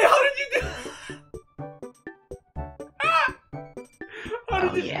 how did you do?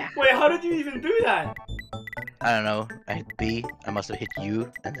 Wait, how did you even do that? I don't know. I hit B, I must have hit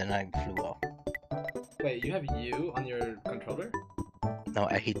U, and then I flew off. Wait, you have U on your controller? No,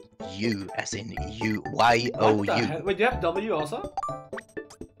 I hit U, as in U. Y-O-U. What the hell? Wait, do you have W also?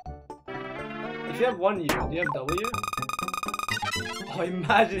 If you have one U, do you have W? Oh,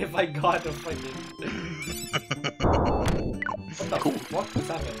 imagine if I got a fucking... What the fuck just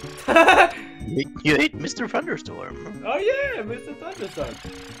happened? You hit Mr. Thunderstorm. Oh yeah, Mr. Thunderstorm.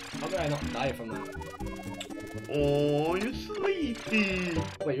 How did I not die from that? Oh, you're sleepy.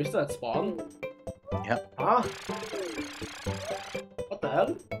 Wait, you're still at spawn? Yep. Huh? What the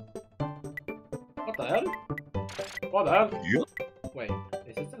hell? What the hell? What the hell? Yep. Wait,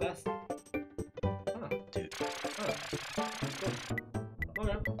 is this the last? Huh. Dude. Huh. Cool.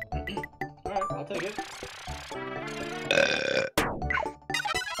 Okay. Alright, I'll take it.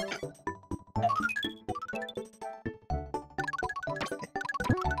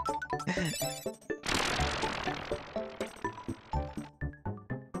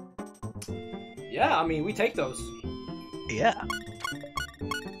 Yeah, I mean, we take those. Yeah.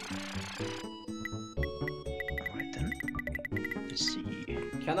 Alright then. Let's see.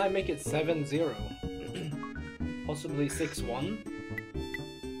 Can I make it 7-0? Possibly 6-1?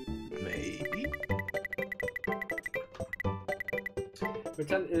 Maybe.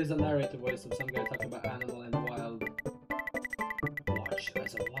 Pretend it is a narrative voice of some guy talking about animal and wild. Watch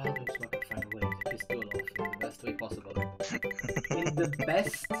as a wild Ugnsmacka find a way to piss Duel off in the best way possible. In the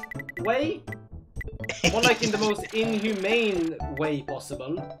best way? More like in the most inhumane way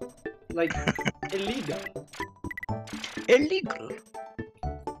possible. Like, illegal. Illegal?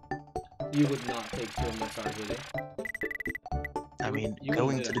 You would not take 2 of my stars, would you? I I mean, you going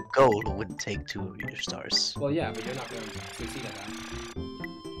wouldn't to do the goal would take 2 of your stars. Well, yeah, but you're not going to succeed at that.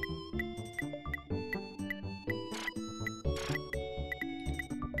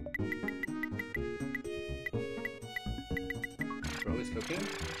 Bro is cooking.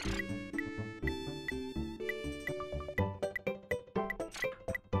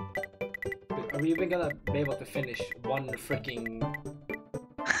 Are we even gonna be able to finish one freaking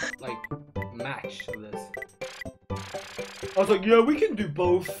like match of this? I was like, yeah, we can do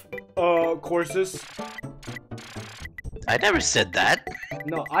both courses. I never said that.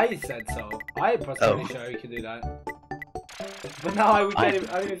 No, I said so. I personally sure we can do that. But now we can't even,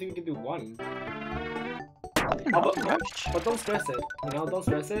 I don't even think we can do one. No, But don't stress it. You know, don't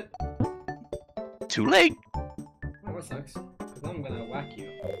stress it. too late. Oh, that sucks. Because I'm gonna whack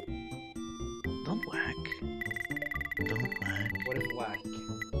you. Don't whack. Don't whack. What if whack?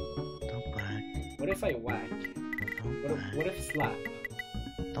 Don't whack. What if I whack? Don't whack. What if slap?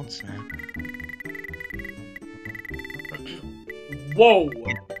 Don't snap. Whoa!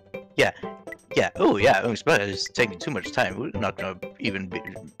 Yeah. Oh yeah. Ugnsmacka is taking too much time. We're not gonna even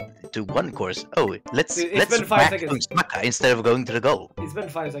do one course. Oh, let's It's been 5 whack seconds. Ugnsmacka instead of going to the goal. It's been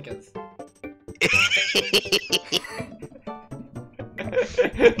 5 seconds.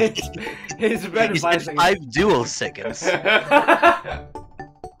 It's been 5 seconds. 5 dual seconds.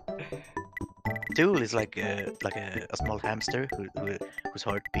 Duel is like a small hamster whose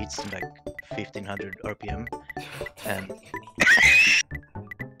heart beats in like 1500 RPM, and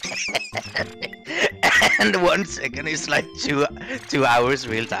and 1 second is like 2 hours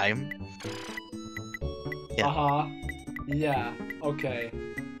real time. Yeah. Yeah. Okay.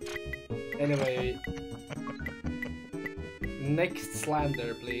 Anyway. Next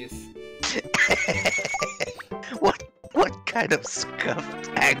slander, please. What kind of scuffed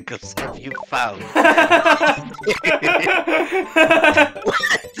ankles have you found? What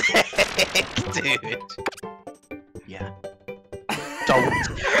the heck, dude? Yeah. Don't.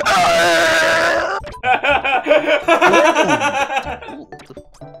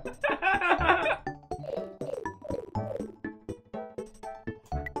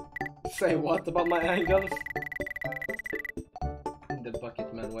 Say what about my ankles? In the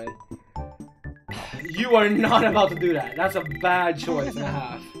bucket man way. You are not about to do that. That's a bad choice and a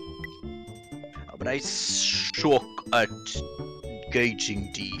half. But I suck at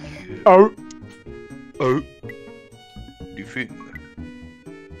gauging the thing.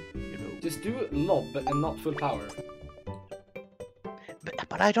 You know. Just do lob and not full power.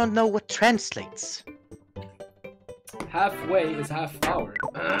 But I don't know what translates. Halfway is half power.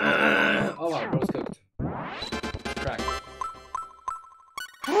 Oh wow, bro's cooked. Crack.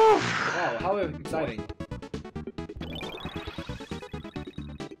 Wow, how exciting.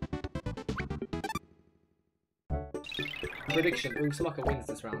 Prediction, Ugnsmacka wins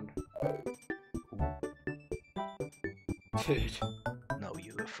this round. Dude. No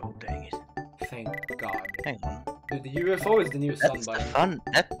UFO, dang it. Thank God. Hang on. Dude, the UFO is the new sun That's the button. fun.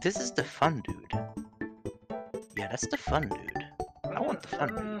 This is the fun dude. Yeah, that's the fun dude. I want the fun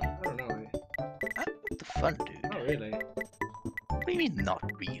dude. I don't know. I want the fun dude. Not really. What do you mean, not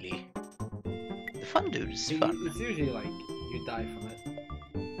really? The fun dude is fun. It's usually like you die from it.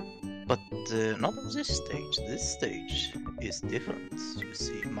 But not on this stage. This stage is different, you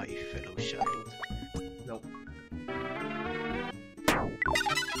see, my fellow child. Nope.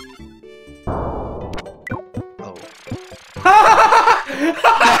 Oh.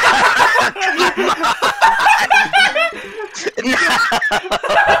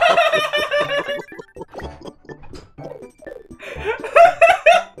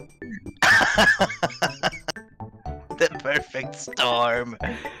 The perfect storm.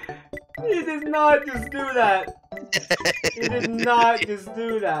 He did not just do that. He did not just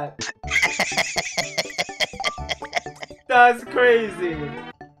do that. That's crazy.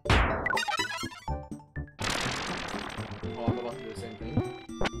 Oh, I'm about to do the same thing.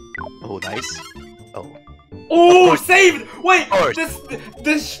 Oh, nice. Oh. Oh, saved! Wait, course.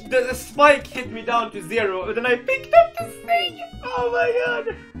 the spike hit me down to 0, and then I picked up the thing. Oh my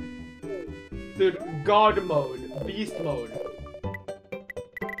god. Dude, God mode, beast mode.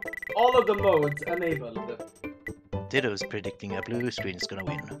 All of the modes enabled. Ditto's predicting a blue screen is gonna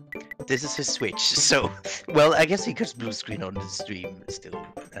win. This is his switch, so... Well, I guess he could blue screen on the stream still.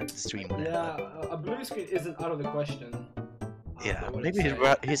 At the stream. Yeah, a blue screen isn't out of the question. Yeah, I would maybe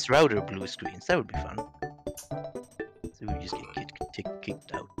say. his router blue screens. That would be fun. So we just get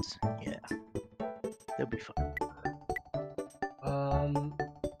kicked out. Yeah. That'd be fun.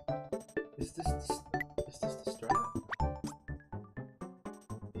 Is this the strat?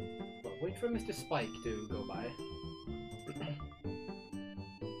 Well, wait for Mr. Spike to go by.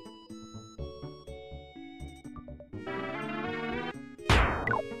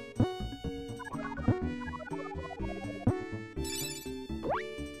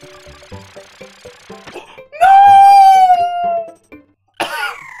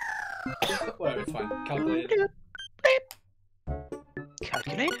 it's fine. Calculated.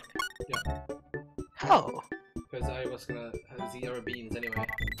 Calculated? Yeah. How? Because I was gonna have 0 beans anyway.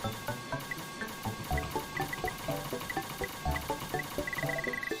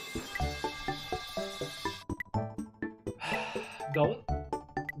 Don't.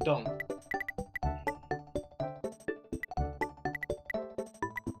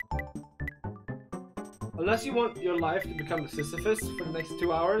 Unless you want your life to become a Sisyphus for the next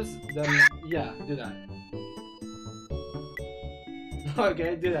 2 hours, then yeah, do that.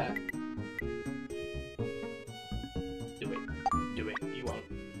 Okay, do that. Do it, you won't.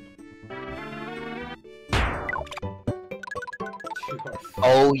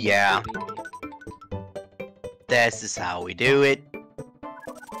 Oh yeah. This is how we do it.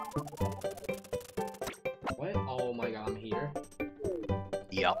 What? Oh my god, I'm here.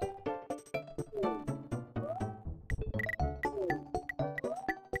 Yup.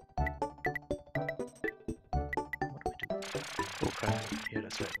 Oh, Krakow. Yeah,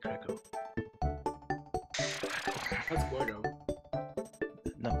 that's right, Krakow. That's Gordo.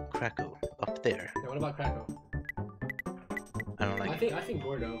 No, Krakow. Up there. Yeah, what about Krakow? I don't like it. I think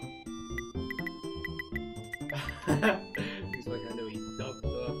Gordo. He's like, I know he ducked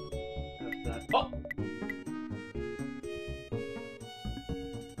up after that. Oh!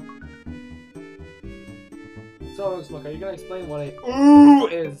 So, Ugnsmacka, are you gonna explain what a ooh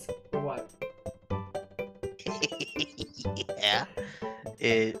is? Or what? Yeah.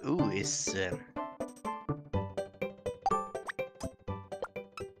 Ooh is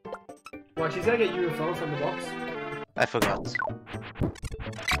What, she's gonna get UFO from the box? I forgot.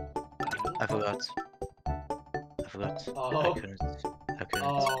 I forgot. Oh. I couldn't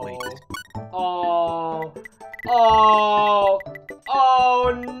wait. Oh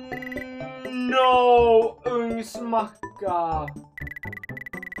no, Ugnsmacka!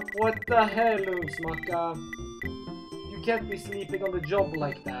 What the hell, Ugnsmacka? You can't be sleeping on the job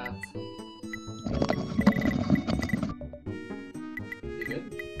like that. You good?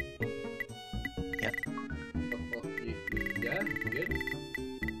 Yep. Yeah? You good?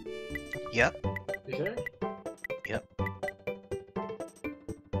 Yep. You sure? Yep.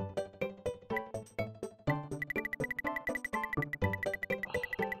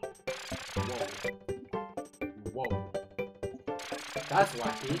 Whoa. That's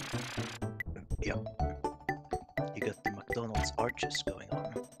wacky. Yep. You got the McDonald's arches going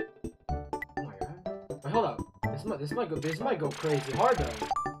on. Oh my god. Wait, hold up. This might go crazy hard though.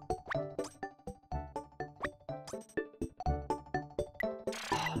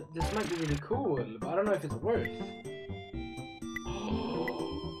 Oh, this might be really cool, but I don't know if it's worth.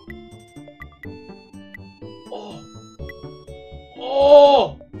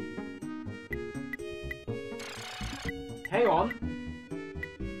 Oh! Hang on.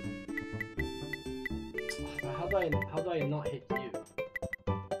 How do I not hit you?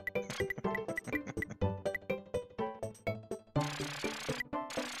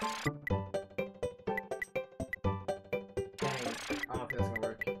 Dang, I don't think that's gonna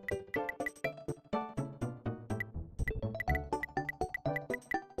work.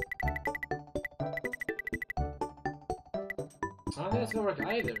 I don't think that's gonna work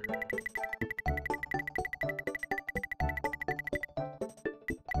either.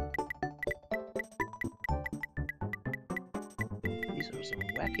 These are some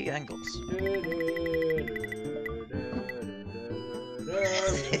wacky angles.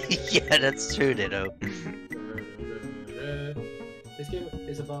 Yeah, that's true, Ditto. This game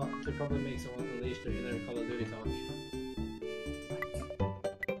is about to probably make someone unleash their inner Call of Duty talk.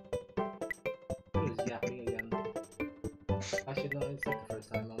 What is yapping again? Actually, no, it's not the first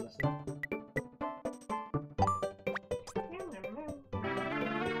time, honestly.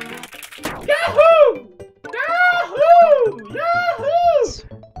 Yahoo! Yahoo! Yahoo!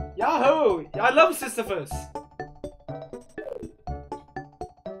 Yahoo! I love Sisyphus!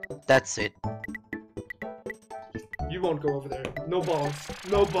 That's it. You won't go over there. No balls.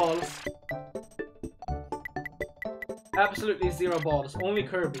 No balls. Absolutely 0 balls. Only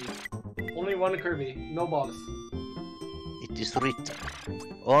Kirby. Only 1 Kirby. No balls. It is written.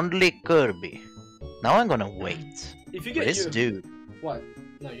 Only Kirby. Now I'm gonna wait. If you For get this dude. What?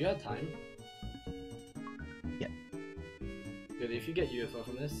 No, you had time. Yeah. Good, if you get UFO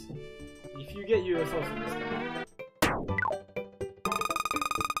from this. If you get UFO from this guy.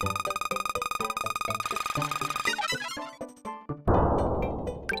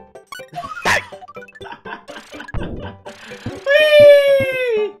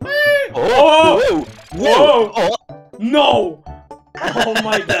 Oh! Whoa! Oh! No! Oh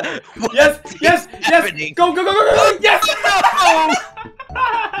my god! Yes! Yes! Yes! happening? Go! Go! Go! Go! Go! Yes!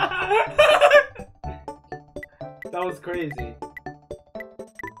 was crazy.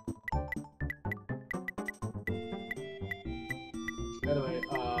 Anyway,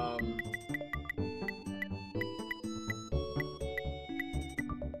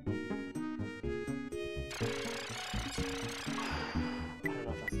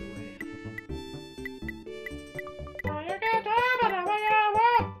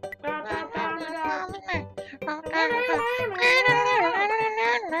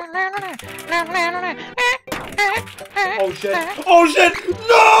 oh shit! Oh shit!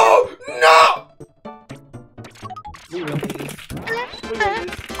 No! No! We win this. We win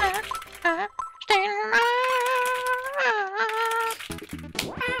this.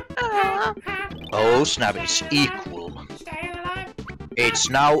 Oh snap, it's equal. It's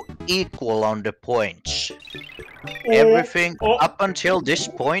now equal on the points. Everything up until this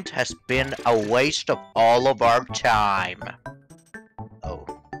point has been a waste of all of our time. Oh.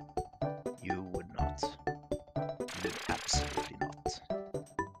 You would not. You would absolutely not.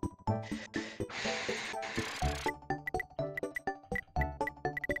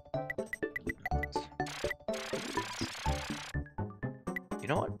 You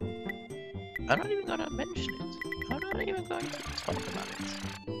know what? I'm not even gonna mention it. I'm not even going to talk about it.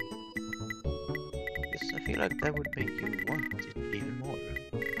 Because I feel like that would make you want it even more.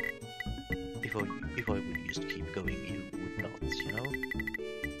 If I would just keep going, you would not, you know?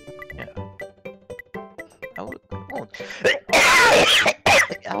 Yeah. I won't.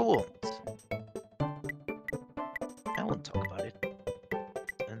 I won't talk about it.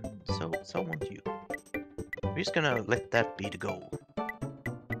 And so won't you. We're just gonna let that be the goal.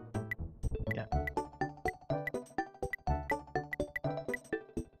 Yeah.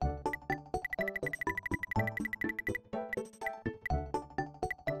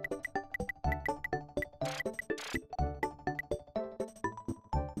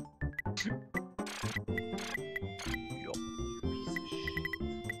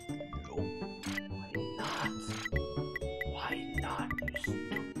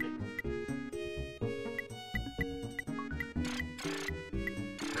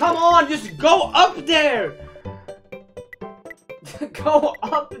 Come on, just go up there! Go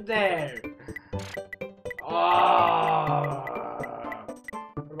up there! Ah!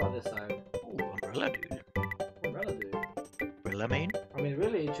 What about this side? Oh, umbrella dude. Umbrella dude. Umbrella main? I mean,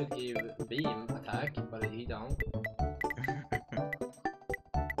 really, it should give beam attack, but he don't.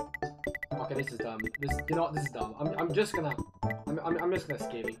 Okay, this is dumb. This, you know what? This is dumb. I'm just gonna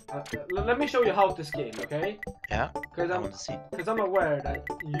scale. Let me show you how to scale, okay? Yeah. Because I'm aware that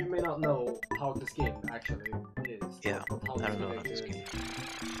you may not know how to scale actually is. Yeah. I don't know how to scale.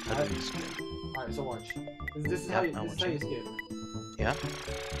 Alright, so watch. This is how you scale. Yeah. So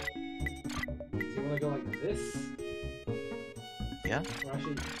you wanna go like this? Yeah. Or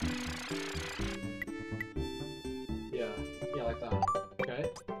actually, yeah, like that. Okay.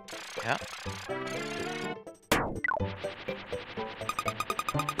 Yeah.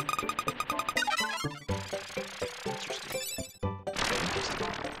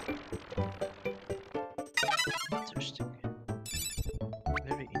 Interesting.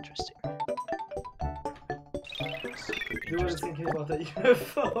 Very interesting. You were thinking about that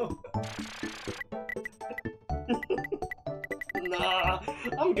UFO. Nah,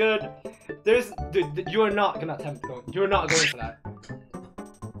 I'm good. Dude, you are not gonna attempt going. You're not going for that.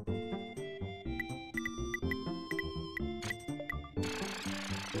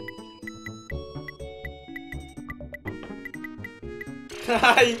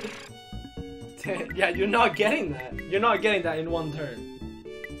 Yeah, you're not getting that. You're not getting that in one turn.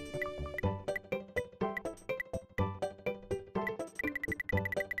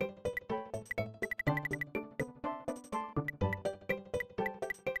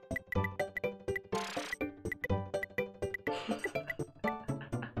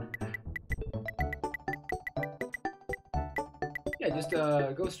 Yeah, just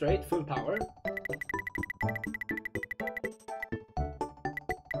go straight, full power.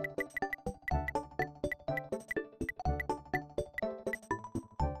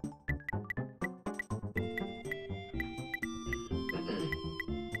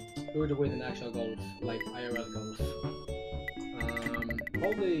 Who would win in actual golf, like IRL golf?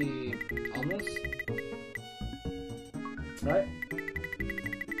 Probably Almas, right?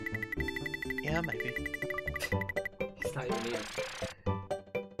 Yeah, maybe. It's not even here.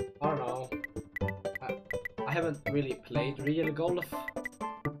 I don't know. I haven't really played real golf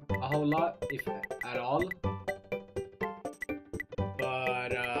a whole lot, if at all.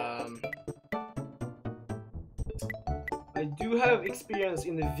 But I do have experience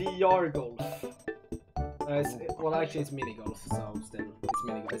in the VR golf. Well, actually, it's mini golf, so still, it's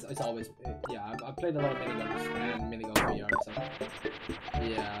it's miniguns. It's always yeah. I've played a lot of miniguns and minigun VR. So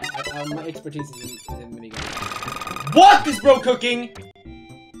yeah, my expertise is in miniguns. What is bro cooking?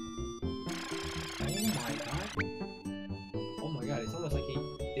 Oh my god! It's almost like he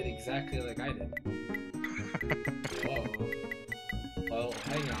did exactly like I did. Whoa. Well,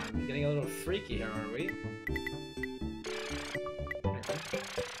 hang on. We're getting a little freaky here, are we?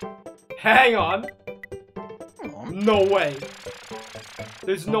 Hang on! No way!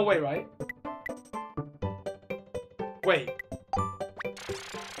 There's no way, right? Wait.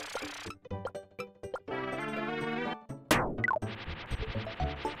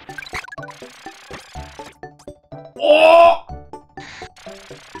 Oh!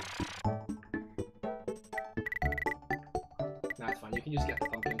 Nah, it's fine. You can just get the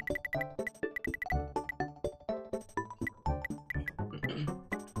pumpkin.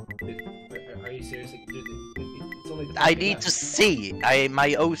 Are you seriously? Dude, it's only the I need to see. My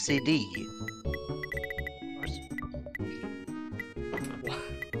OCD.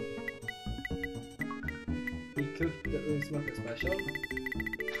 He cooked the Ugnsmacka special.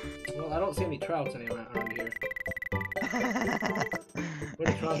 Well, I don't see any trouts anywhere around here.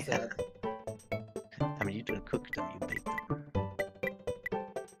 Where the trouts at? I mean, you don't cook them, you bake them.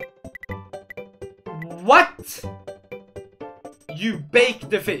 What? You bake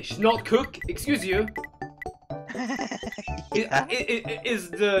the fish, not cook? Excuse you. Yeah. Is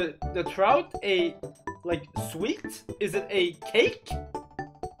the trout a like sweet? Is it a cake?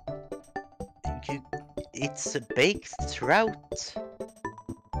 It's a baked trout.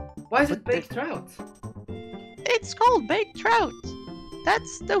 Why is it baked trout? It's called baked trout.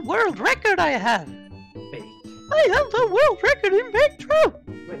 That's the world record I have. Baked. I have the world record in baked trout.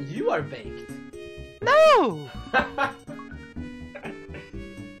 Wait, you are baked. No.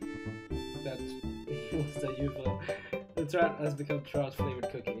 That's what's that UFO? The trout has become trout flavored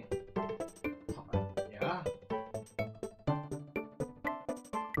cookie. Yeah.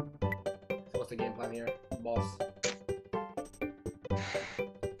 So what's the game plan here, boss?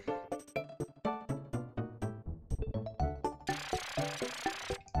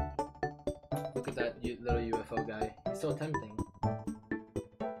 Look at that little UFO guy. He's so tempting.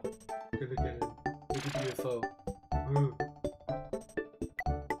 Look at him. Look at the UFO. Ooh.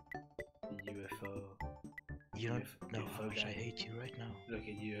 UFO. You don't know how much I hate you right now. Look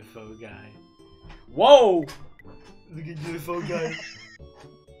at UFO guy. Whoa! Look at UFO guy.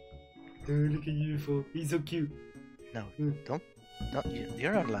 Oh, look at UFO. He's so cute. No, don't. No,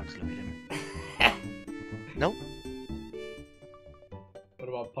 you're not allowed to look at him. Nope. What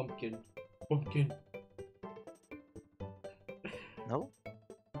about pumpkin? Pumpkin. No.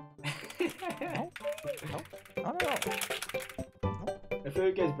 No. No. I feel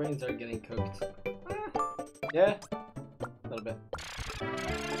like guys' brains are getting cooked. Yeah? A little bit.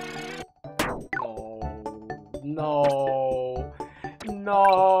 No. No.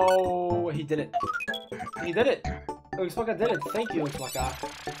 No. He did it. He did it. Ugnsmacka did it. Thank you, Ugnsmacka.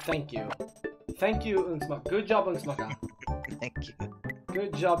 Thank you. Thank you, Ugnsmacka. Good job, Ugnsmacka. Thank you.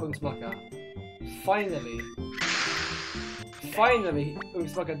 Good job, Ugnsmacka. Finally. Finally,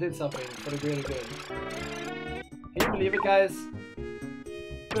 Ugnsmacka did something for the greater good. Can you believe it, guys?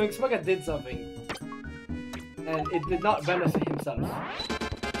 Ugnsmacka did something. And it did not benefit himself.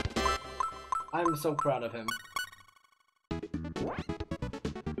 I'm so proud of him.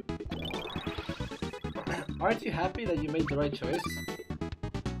 Aren't you happy that you made the right choice?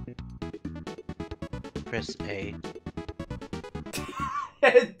 Press A.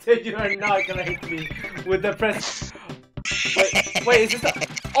 Dude, you are not gonna hit me with the press. Wait, is this the...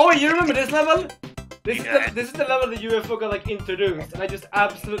 Oh wait, you remember this level? This is the level the UFO got like introduced, and I just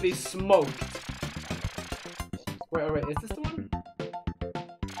absolutely smoked. Wait, is this the one?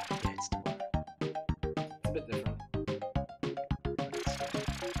 Yeah, it's the one. It's a bit different.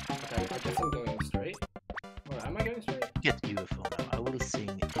 Okay, I guess I'm going straight. Or am I going straight? Get UFO now. I will sing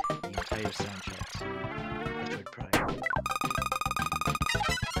the entire soundtrack. Metroid Prime.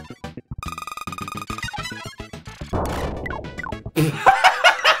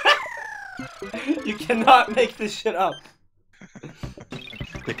 You cannot make this shit up.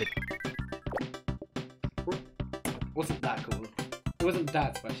 Clip it. Wasn't that cool? It wasn't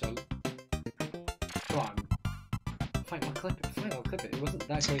that special. Come on. Fine, I'll clip it. Fine, I'll clip it. It wasn't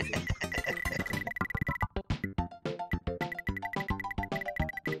that crazy.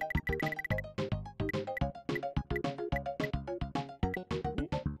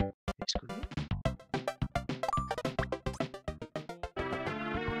 It's good.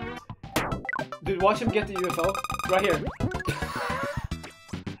 Dude, watch him get the UFO. Right here.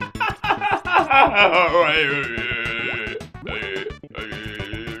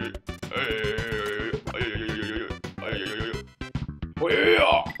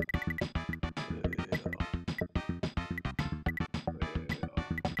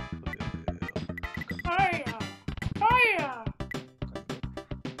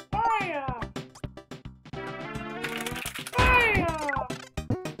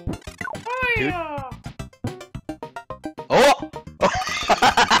 dude. Oh!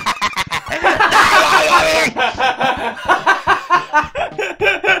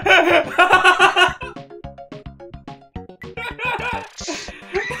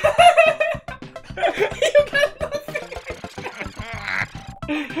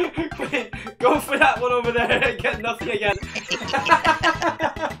 Wait, go for that one over there and get nothing again.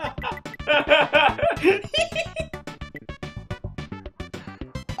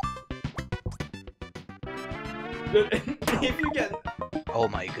 If you get... Oh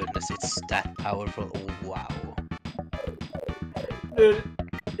my goodness, it's that powerful. Oh wow. Dude,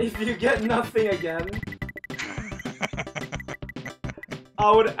 if you get nothing again,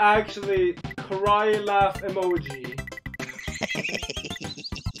 I would actually cry laugh emoji.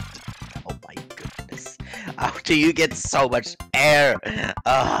 Oh my goodness. How do you get so much air?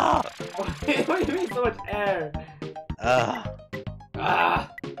 Ah. What do you mean so much air? Ah. Ah!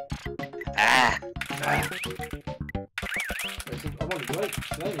 Ah. I wonder, do I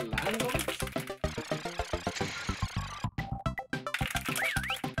land on it?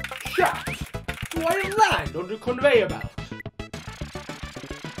 Shot! Do I land on the conveyor belt?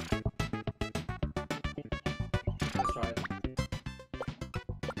 Let's try it.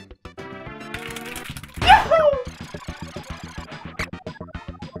 Yahoo!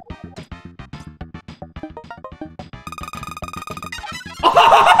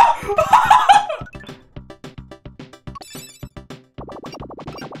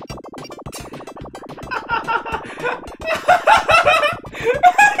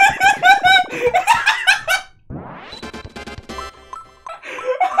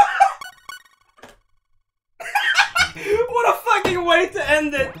 What a fucking way to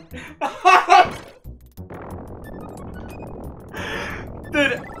end it!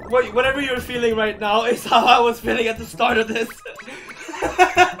 Dude, wait, whatever you're feeling right now is how I was feeling at the start of this.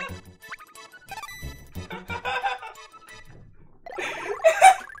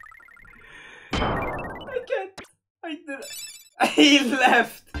 I can't. I did. He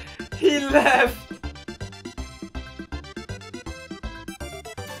left. He left.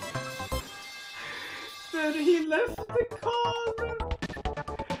 Dude, he left the car.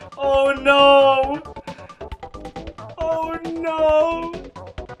 Oh no. Oh no.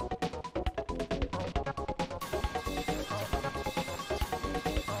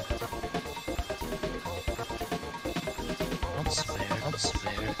 Don't swear, don't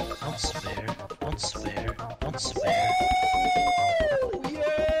swear, don't swear, don't swear, don't swear.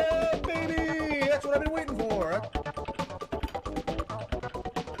 Yeah, baby! That's what I've been waiting for.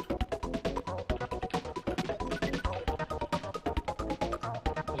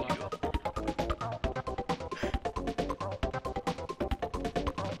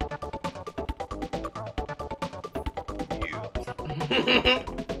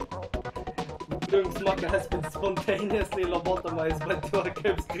 Ugnsmacka has been spontaneously lobotomized by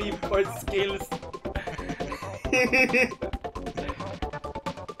Kirbys' dream chord skills.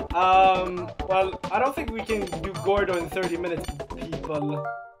 Well, I don't think we can do Gordo in 30 minutes, people.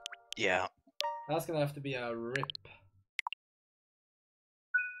 Yeah. That's gonna have to be a rip.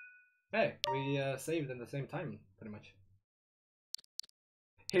 Hey, we saved in the same time, pretty much.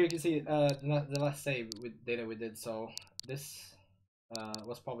 Here you can see the last save data we did, so this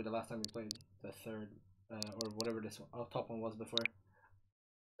was probably the last time we played the third, or whatever this top one was before.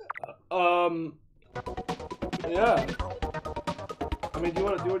 Yeah. I mean, do you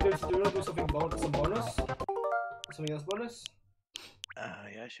want to do something some bonus? Something else bonus?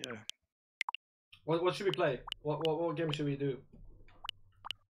 Yeah, sure. What should we play? What game should we do?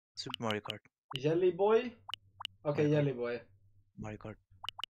 Super Mario Kart. Jelly Boy? Okay, Mario Kart. Jelly Boy. Mario Kart.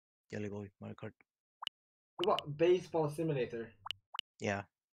 Jelly Boy, Mario Kart. What about Baseball Simulator? Yeah.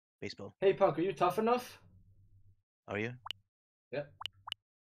 Baseball. Hey Punk, are you tough enough? Are you? Yeah.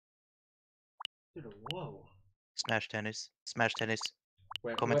 Dude, whoa. Smash tennis. Smash tennis.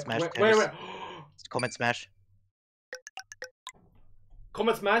 Wait, Comment smash wait, tennis. wait. Comment smash.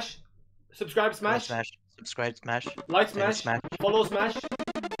 Comment smash. Subscribe smash. Comment smash. Subscribe smash. Like Tennis smash. smash. Follow smash.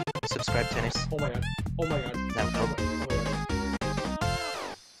 Subscribe tennis. Oh my god. Oh my god. Now Oh go. my god.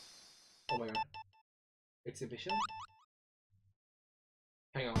 Oh my god. Exhibition?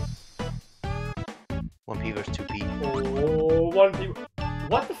 Hang on. 1P versus 2P. Oh, 1P.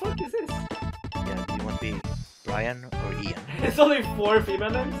 What the fuck is this? Yeah, do you want to be Brian or Ian? It's only 4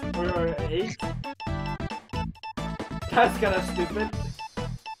 female names? Or 8? That's kinda stupid.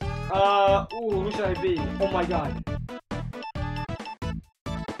 Ooh, who should I be? Oh my god.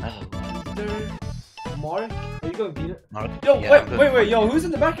 Peter? Mark? Are you gonna beat it? Mark? Yo, Yeah, wait, yo, who's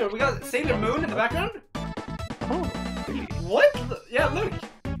in the background? We got Sailor Moon in the background? Oh, really? What? Yeah, look.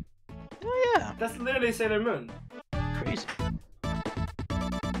 Oh, yeah. That's literally Sailor Moon. Crazy.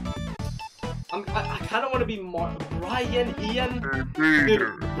 I kind of want to be Brian, Ian.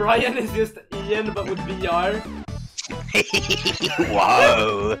 Dude, Brian is just Ian, but with VR.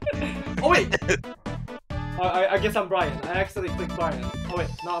 Wow. Oh wait. I guess I'm Brian. I accidentally clicked Brian. Oh wait,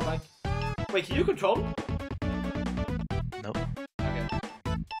 no, I'm back. Wait, can you control? Nope. Okay.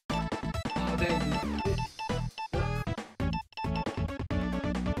 Oh dang, dude.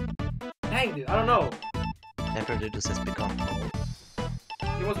 Dang, dude. I don't know. Never did this has become Paul.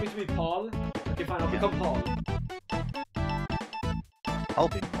 He wants me to be Paul. Okay, fine. I'll become Paul. I'll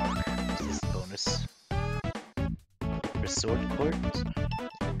be Mark. This is bonus. Resort court,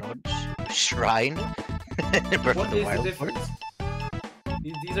 lodge, shrine. Birth What of the is the Wild difference? Court.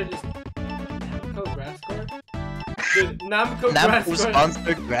 These are just Namco Grass Court? Dude, Namco Grass Namco Court.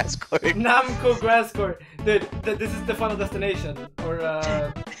 sponsored grass court. Namco Grass Court. Dude, this is the final destination. Or,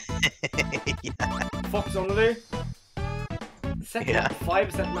 Yeah. Fox only. Second, Yeah.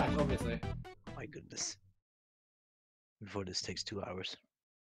 5 set match, obviously. My goodness. Before this takes 2 hours.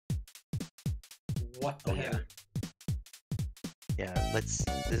 What the Oh, hell? Yeah, this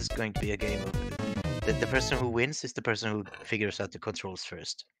is going to be a game of the person who wins is the person who figures out the controls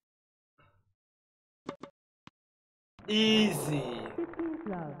first. Easy.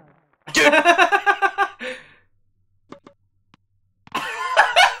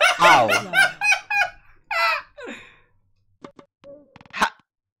 Ow! Ha!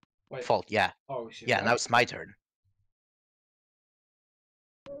 Wait. Fault, yeah. Oh shit. Yeah, what? now it's my turn.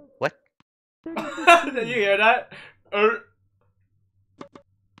 What? Did you hear that? Oh,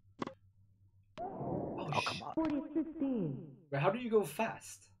 Oh, come on. Wait, how do you go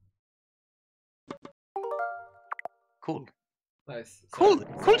fast? Cool. Nice. Cool.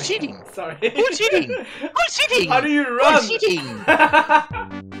 Sorry. Cool Sorry. cheating. Sorry. Cool cheating. Cool cheating. How do you Cool run? cheating.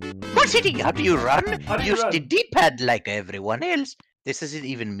 Cool cheating. How do you run? How do you Use run? the D-pad like everyone else. This isn't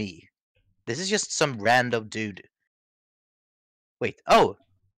even me. This is just some random dude. Wait. Oh.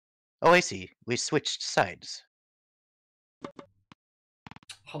 Oh, I see. We switched sides.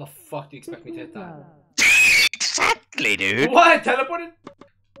 How the fuck do you expect me to hit that? Exactly, dude. What? Teleported?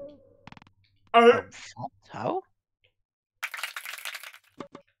 Oh, how?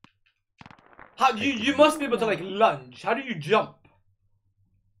 How you must be able to like lunge. How do you jump?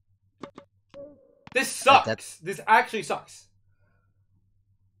 This sucks. This actually sucks.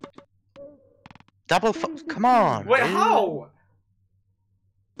 Double come on. Wait, dude. how?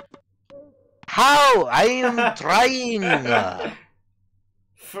 How? I am trying.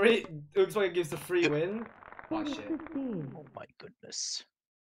 Free Ugnsmacka gives the free win. Oh shit. Oh my goodness.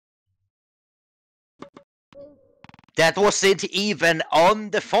 That wasn't even on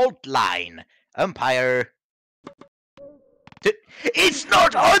the fault line. Umpire. It's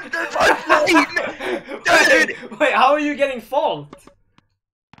not on the fault line! Wait, how are you getting fault?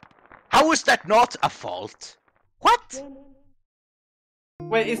 How is that not a fault? What?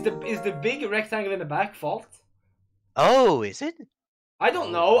 Wait, is the big rectangle in the back fault? Oh, is it? I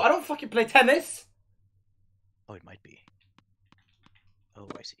don't know. I don't fucking play tennis. Oh, it might be. Oh,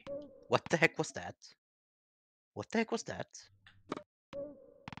 I see. What the heck was that? What the heck was that?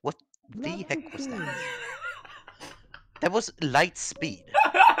 What the heck was that? That was light speed.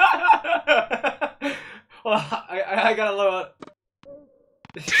 Well, I gotta load.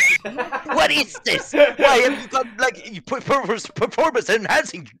 What is this? Why have you got like performance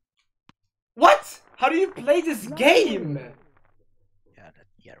enhancing? What? How do you play this game?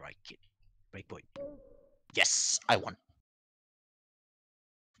 Yeah, right, kid. Break point. Yes, I won.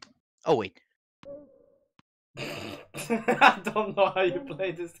 Oh wait. I don't know how you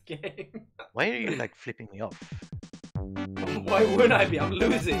play this game. Why are you like flipping me off? Why wouldn't I be? I'm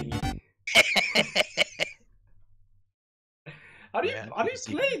losing. How do you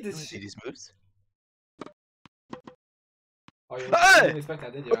play this See shit? these moves? Oh, you Hey! didn't expect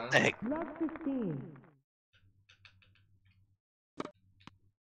that, did you? What the heck?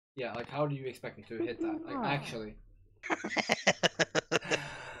 Yeah, like how do you expect me to hit that? Like actually.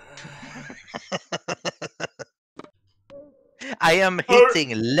 I am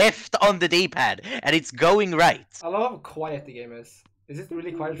hitting left on the D-pad, and it's going right. I love how quiet the game is. Is it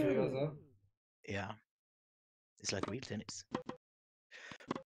really quiet for you also? Yeah. It's like real tennis.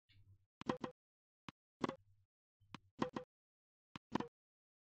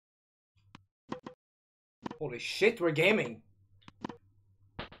 Holy shit, we're gaming.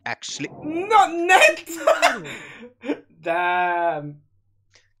 Actually, Not net! Damn.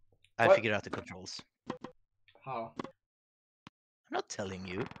 I What? figured out the controls. How? I'm not telling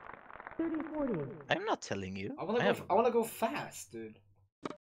you. I'm not telling you. I wanna go fast, dude.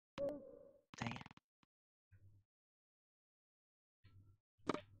 Dang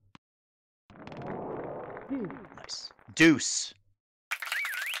Nice. Deuce.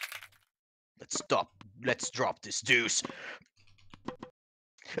 Let's drop this deuce.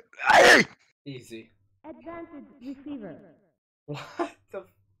 Aye! Easy. Advantage receiver. What the?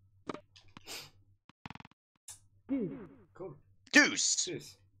 Deuce. Cool. Deuce.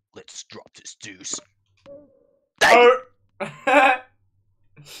 Jeez. Let's drop this deuce.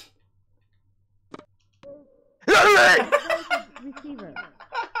 Receiver.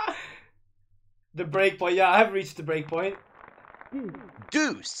 The break point. Yeah, I've reached the break point. Deuce.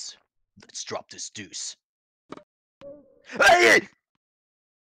 Deuce. Let's drop this deuce. Alright.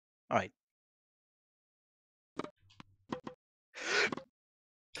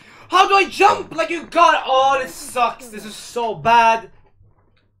 How do I jump? Like you got. Oh, this sucks. This is so bad.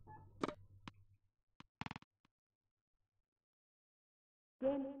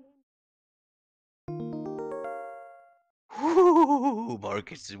 Woo!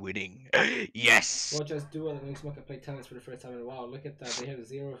 Marcus is winning. Yes. Watch us do it and Ugnsmacka play tennis for the first time in a while. Look at that. They have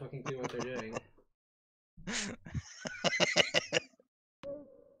zero fucking clue what they're doing.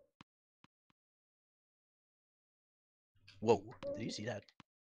 Whoa! Did you see that?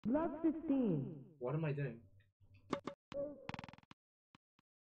 Block 15. What am I doing?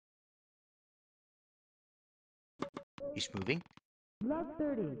 He's moving. Block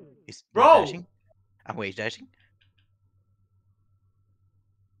 30. He's Bro! dashing. And wait, dashing.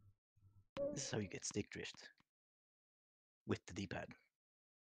 This is how you get stick drift. With the D-pad.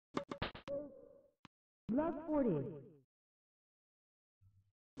 Block 40.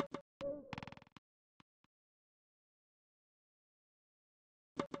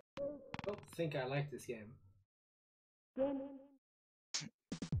 I don't think I like this game. Game.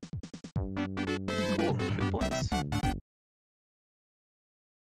 Cool. 3 points.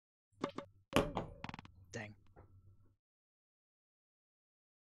 Dang.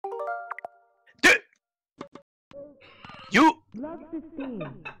 You! Block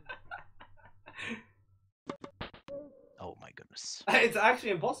 15. Oh my goodness. It's actually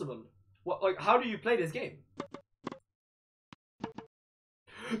impossible. What? Like, how do you play this game?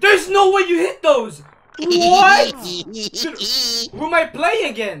 There's no way you hit those! What? Who am I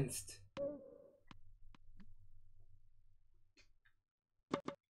playing against?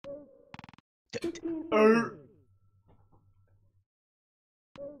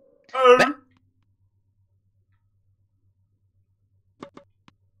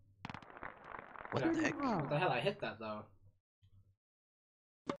 What the heck? What the hell? I hit that though.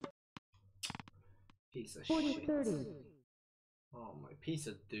 Piece of 40, shit. 30. Oh my piece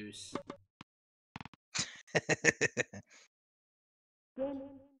of deuce. Game.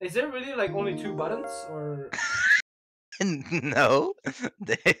 Is there really like only 2 buttons or? No.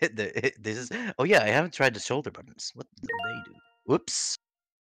 This is. Oh yeah, I haven't tried the shoulder buttons. What do they do? Whoops.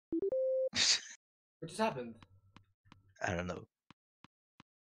 What just happened? I don't know.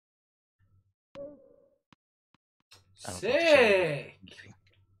 I don't think the shoulder Sick! button-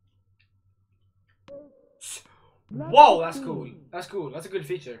 Whoa, that's cool. That's cool. That's a good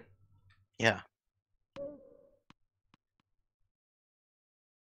feature. Yeah.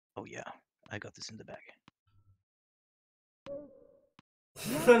 Oh yeah, I got this in the bag.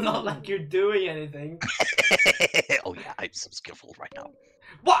 Not like you're doing anything. Oh yeah, I'm so skillful right now.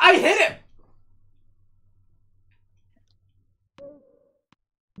 What? I hit it!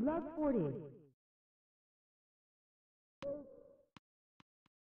 Block 40.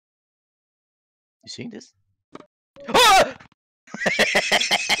 You seeing this? Ah!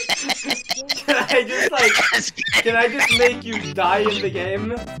 Can I just like? Can I just make you die in the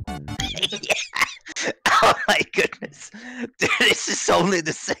game? Oh my goodness. Dude, this is only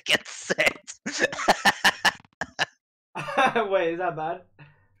the second set. Wait, is that bad?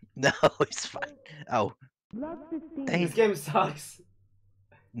 No, it's fine. Oh, Block 15. Hey. This game sucks.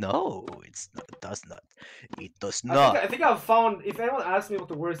 no, it's not, it does not. It does I not. think I've found. If anyone asks me what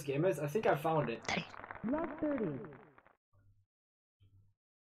the worst game is, I think I found it. Block 30.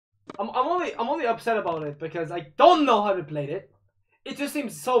 I'm only upset about it because I don't know how to play it. It just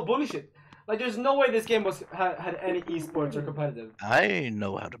seems so bullshit. Like there's no way this game was had any esports or competitive. I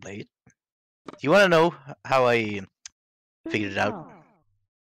know how to play it. Do you want to know how I figured it out?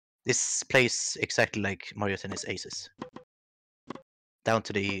 This plays exactly like Mario Tennis Aces. Down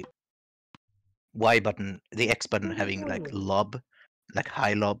to the Y button, the X button having like lob, like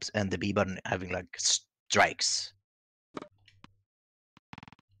high lobs, and the B button having like strikes.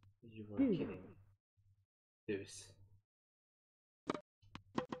 You were kidding. Deuce.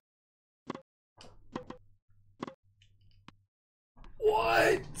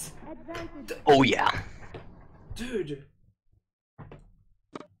 What? Oh yeah. Dude.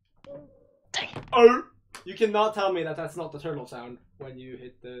 Dang. Oh. You cannot tell me that that's not the turtle sound when you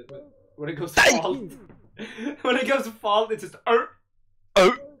hit the when it goes to Thank fault. When it goes to fault, it's just Oh.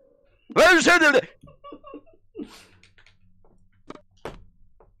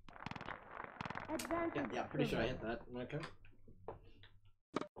 Yeah, pretty sure I hit that. Okay.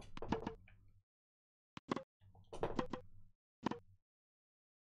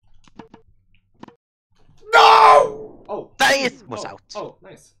 No! Oh. Dang it! Was out. Oh,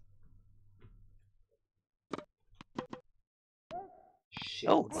 nice. Shit.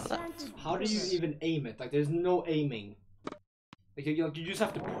 Oh, well, that. How do you even aim it? Like, there's no aiming. Like, you just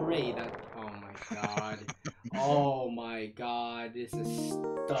have to pray that. Oh my god. Oh my god. This is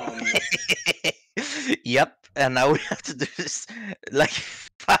dumb. Yep, and now we have to do this like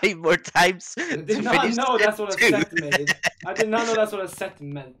 5 more times. I did not know that's what a set made. I did not know that's what a set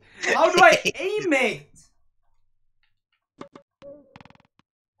meant. How do I aim it?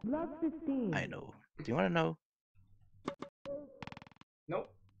 Block 15. I know. Do you want to know? No.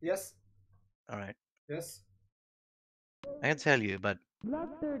 Yes. All right, Yes. I can tell you, but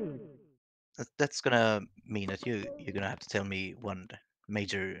Block 30. that's gonna mean that you're gonna have to tell me one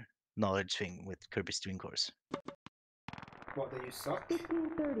major knowledge thing with Kirby's Dream Course. What, that you suck?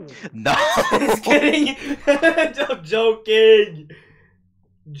 1530. No. Just kidding. I'm joking.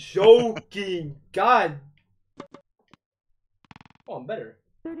 Joking. God. Oh, I'm better.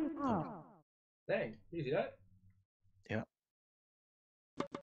 30 half. Dang. You see that? Yeah.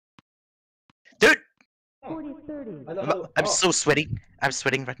 Dude, 40 30. I know how, I'm so sweaty. I'm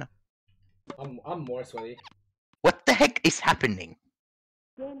sweating right now. I'm more sweaty. What the heck is happening?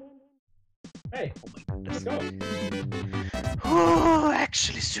 Game. Hey, let's go. Oh,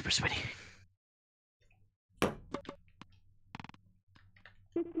 actually, super sweaty.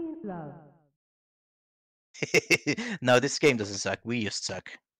 15 love. No, this game doesn't suck. We just suck.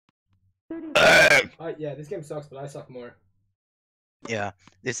 30. Yeah, this game sucks, but I suck more. Yeah,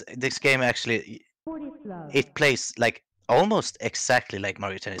 this game actually 40 love. it plays like almost exactly like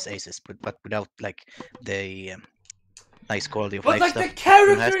Mario Tennis Aces, but without like the nice quality of But life like stuff. the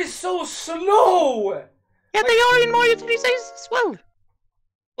character is so slow. Yeah, they are in Mario Tennis Aces as well.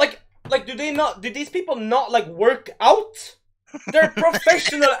 Like, do these people not like work out? They're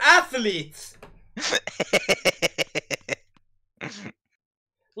professional athletes.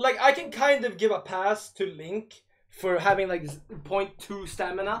 Like, I can kind of give a pass to Link for having like 0.2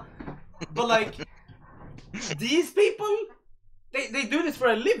 stamina, but like these people, they do this for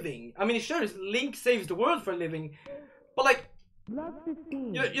a living. I mean, sure, Link saves the world for a living, but like, Block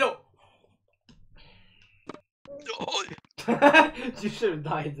 15. you know. You should have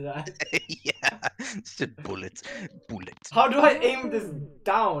died to that. Yeah, just a bullet. How do I aim this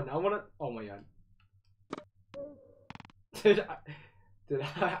down? I wanna. Oh my god. Dude,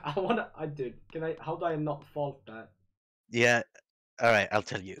 I wanna. Dude, can I? How do I not fault that? Yeah, alright, I'll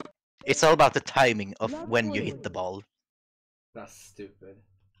tell you. It's all about the timing of when you hit the ball. That's stupid.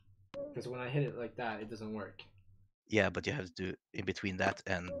 Because when I hit it like that, it doesn't work. Yeah, but you have to do in between that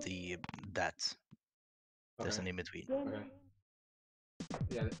and that. There's Okay. an in between. Okay.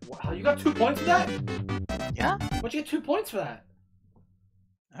 Yeah. How you got 2 points for that? Yeah, Why'd you get 2 points for that?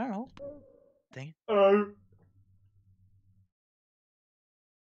 I don't know. Dang it. Oh.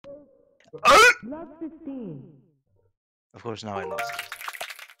 Block 15. Of course, now I lost.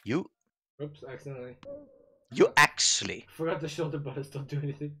 You Oops, accidentally. actually. Forgot the shoulder buttons don't do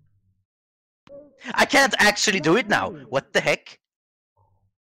anything. I can't actually do it now. What the heck?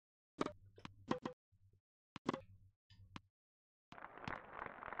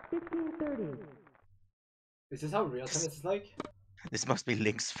 1530. Is this how real tennis is like? This must be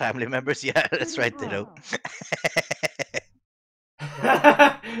Link's family members. Yeah, that's right, they know.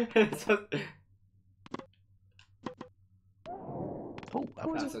 It's just- Oh,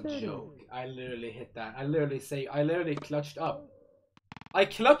 That's a joke. I literally hit that. I literally clutched up. I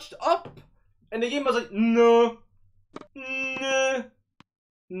clutched up! And the game was like, no. No.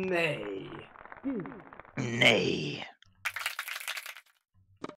 Nay. nay.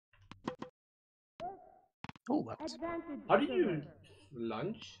 Oh, what? Advantage. How did you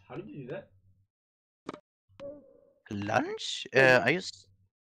lunge? How did you do that? Lunch? Yeah, I just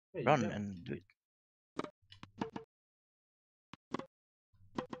Hey, run yeah. and do it.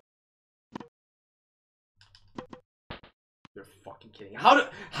 You're fucking kidding. How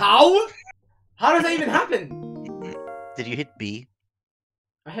does that even happen? Did you hit B?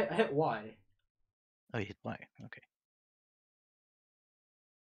 I hit Y. Oh, you hit Y. Okay.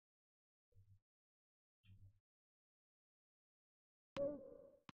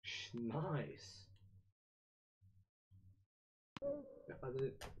 Nice.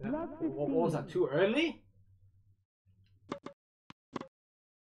 What was that? Too early?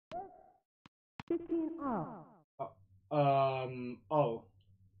 15 off. Oh.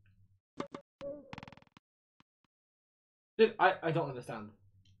 Dude, I don't understand.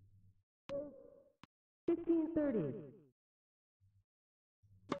 1530.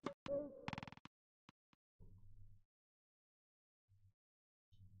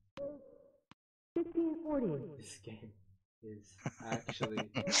 1540. This game is actually...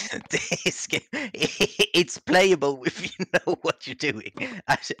 This game, it's playable if you know what you're doing.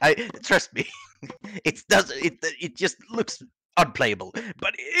 I trust me. It just looks unplayable,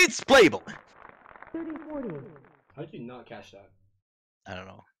 but it's playable. 3040. How did you not catch that? I don't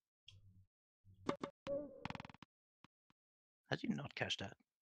know. How do you not catch that?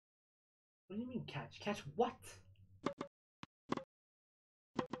 What do you mean catch? Catch what?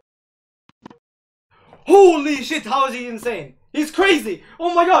 Holy shit, how is he insane? He's crazy!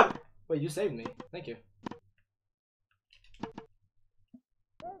 Oh my god! Wait, you saved me. Thank you.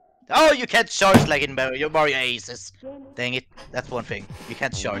 Oh, you can't charge like in Mario Aces. Dang it, that's one thing. You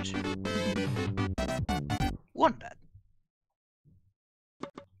can't charge. One bad.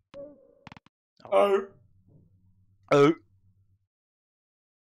 Oh. Oh.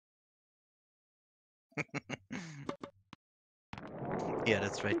 Yeah,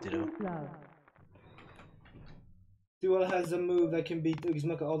 that's right, Ditto. Duel has a move that can beat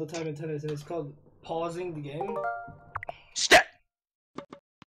Ugnsmacka all the time in tennis, and it's called pausing the game. Step!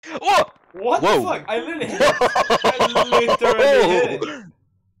 Oh! What Whoa. the fuck? I literally hit it. I literally hit it.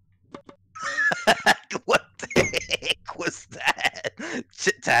 What the heck was that?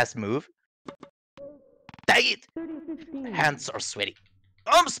 Task move. Dang it! Hands are sweaty.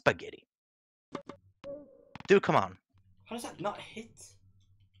 Spaghetti. Dude, come on. How does that not hit?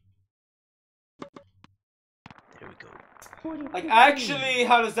 There we go. Like, actually,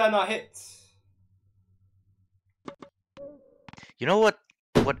 how does that not hit? You know what?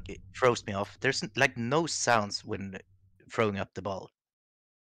 What it throws me off? There's like no sounds when throwing up the ball,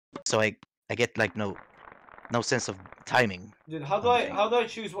 so I get like no sense of timing. Dude, how do I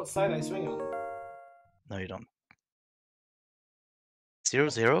choose what side I swing on? No, you don't.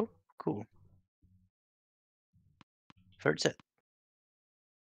 0-0? Cool. Third set.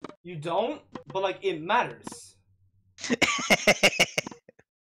 You don't, but like it matters.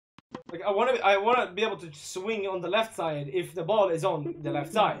 Like I wanna be able to swing on the left side if the ball is on the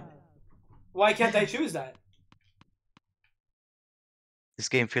left side. Why can't I choose that? This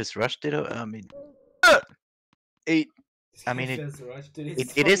game feels rushed, you know? I mean, it Feels rushed, dude.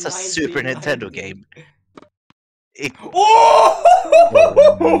 it is a Super Nintendo game. Oh!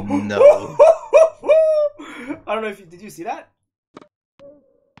 No. I don't know if you did you see that?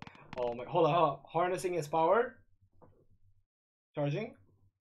 Oh my, hold on. Harnessing its power. Charging.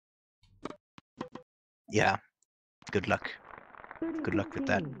 Yeah. Good luck. Good luck with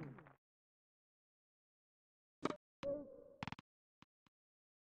that.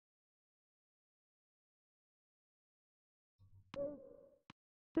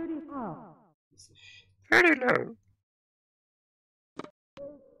 Very low.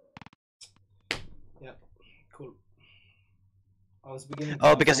 Yeah, cool. I was beginning.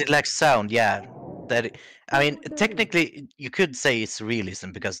 Oh, because it lacks sound. Yeah. I mean, technically, you could say it's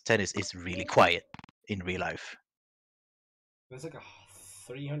realism because tennis is really quiet in real life. There's like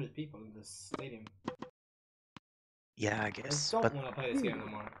 300 people in this stadium. Yeah, I guess. I But don't want to play this game no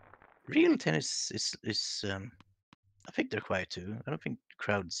more. real tennis is I think they're quiet too. I don't think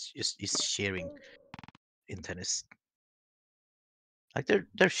crowds is cheering in tennis. Like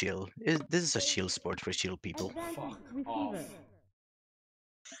they're chill. This is a chill sport for chill people. Fuck off.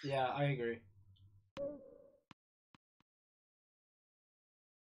 Yeah, I agree.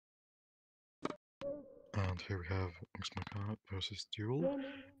 And here we have Ugnsmacka versus Duel,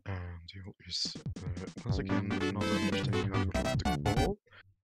 and Duel is once again not understanding how to land the ball,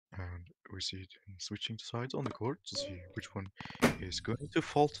 and we see it in switching sides on the court to see which one is going to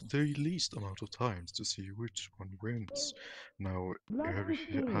fault the least amount of times to see which one wins. Now we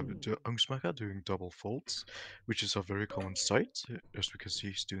have the Ugnsmacka doing double faults, which is a very common sight, just because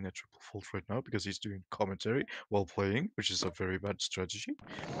he's doing a triple fault right now because he's doing commentary while playing, which is a very bad strategy.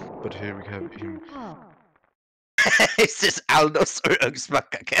 But here we have him. Is this Aldos or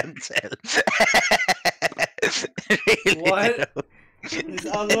Ugnsmacka? I can't tell. Really, What? you know? It's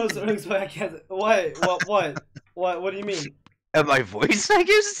Aldos or Ugnsmacka. I can't. What do you mean? My voice, I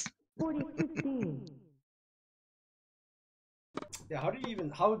guess. 40-15. Yeah, how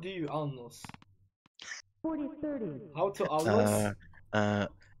do you Alnos? 40-30. How to Alnos? I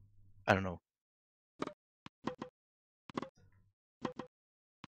don't know.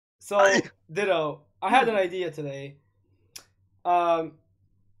 So, Ditto, I had an idea today.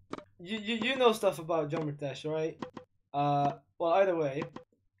 you know stuff about Jump Dash, right? Well, either way,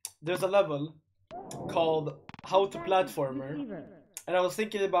 there's a level called How to Platformer, and I was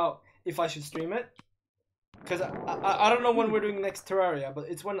thinking about if I should stream it, because I don't know when we're doing next Terraria, but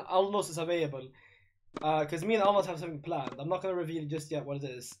it's when Alnos is available. Because me and Alnos have something planned. I'm not gonna reveal just yet what it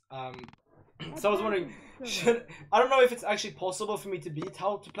is. So I was wondering, I don't know if it's actually possible for me to beat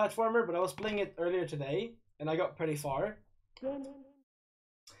How to Platformer, but I was playing it earlier today, and I got pretty far.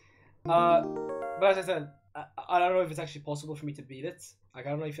 But as I said, I don't know if it's actually possible for me to beat it. Like, I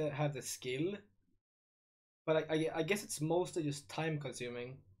don't know if I have the skill. But I guess it's mostly just time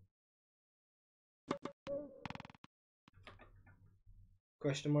consuming.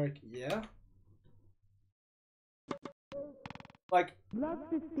 Question mark, yeah. Like, I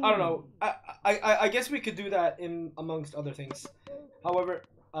don't know. I guess we could do that in amongst other things. However,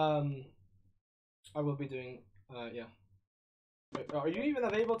 I will be doing yeah. Are you even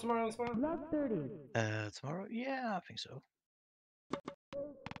available tomorrow, Ugnsmacka? Tomorrow? Yeah, I think so.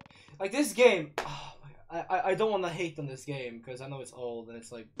 Like this game, oh my, I don't want to hate on this game because I know it's old and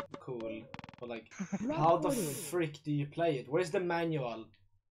it's like cool, but like, how the frick do you play it? Where's the manual?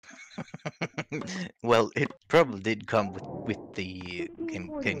 Well, it probably did come with the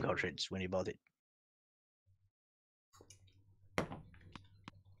game cartridge when you bought it.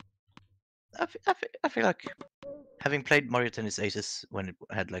 I feel like having played Mario Tennis Aces when it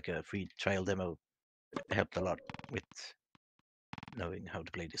had like a free trial demo helped a lot with knowing how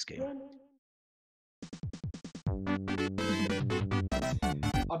to play this game.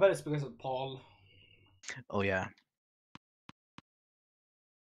 I bet it's because of Paul. Oh yeah.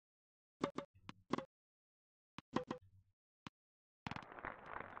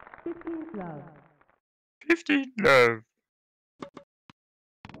 Love. 15 love.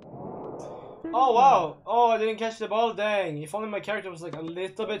 Oh wow! Oh, I didn't catch the ball. Dang! If only my character was like a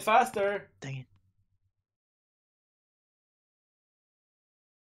little bit faster. Dang it.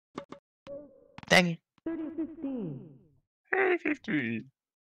 Dang it. 30-15. Hey, 15.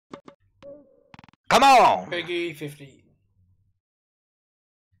 Come on! Piggy 15.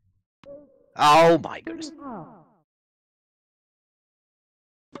 Oh my goodness.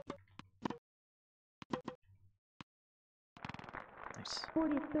 Nice.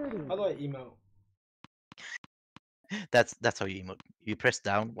 40-30. How do I emote? That's how you emote. You press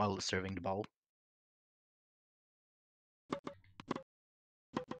down while serving the ball.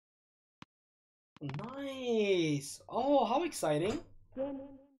 Nice! Oh, how exciting!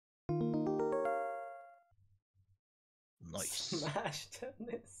 Nice. Smash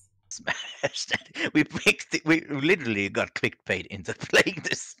tennis. Smash that. We picked it. We literally got clickbait into playing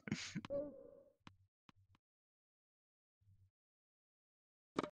this.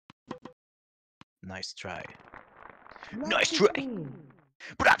 Nice try. Nice try.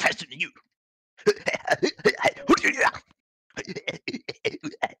 But I'm faster than you.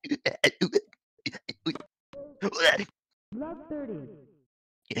 Love 30.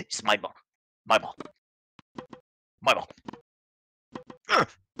 It's my ball. My ball. My ball.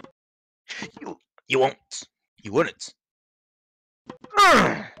 You won't. You wouldn't.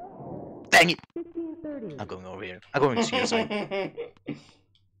 Dang it. 15-30. I'm going over here. I'm going to your side.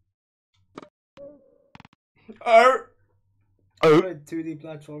 I played 2D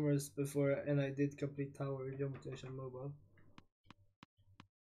platformers before, and I did complete Tower Jump Dash on mobile.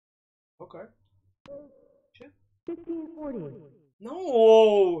 Okay. Shit. 15-40.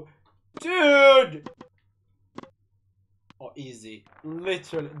 No, dude. Oh, easy.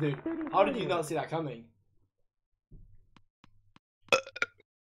 Literally, dude. How did you not see that coming?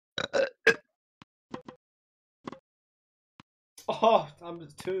 Oh, I'm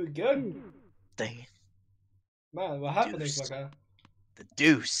too good. Dang it. Man, what happened, Deuce. Ugnsmacka? The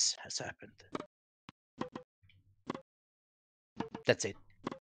deuce has happened. That's it.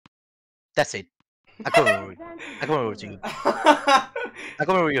 That's it. I come over. I come over to you. I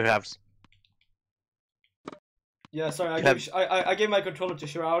come over to your house. Yeah, sorry. You I gave my controller to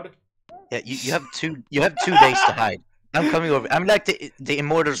Shroud. Yeah, you have 2 days to hide. I'm coming over. I'm like the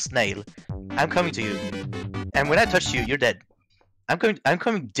immortal snail. I'm coming to you. And when I touch you, you're dead. I'm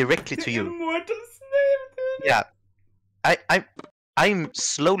coming directly to you. Immortal snail, dude. Yeah. I'm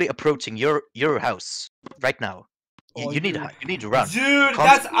slowly approaching your house right now. Oh, You need to run. Dude,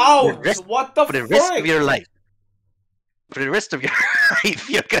 that's out. What the For the rest of frick? your life. For the rest of your life,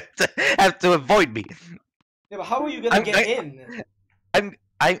 you're going to have to avoid me. Yeah, but how are you gonna get in?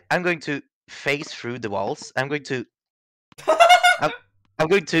 I'm going to phase through the walls. I'm going to I'm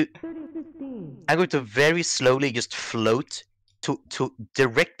going to very slowly just float to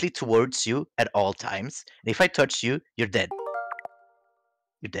directly towards you at all times. And if I touch you, you're dead.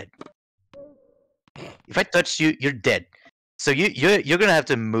 You're dead. If I touch you, you're dead. So you're gonna have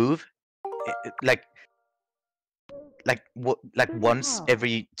to move, like once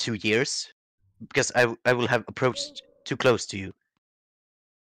every 2 years, because I will have approached too close to you,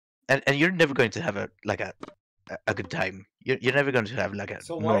 and you're never going to have a good time. You're never going to have like a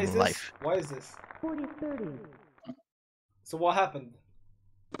So why is normal this? life. Why is this? 40-30. So what happened?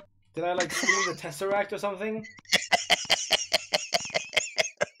 Did I like steal the Tesseract or something?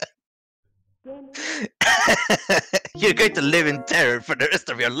 You're going to live in terror for the rest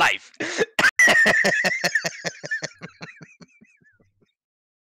of your life.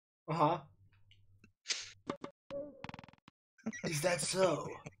 Uh-huh. Is that so?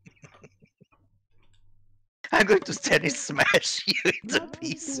 I'm going to tennis smash you into Dude,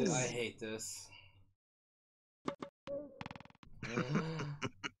 pieces. I hate this.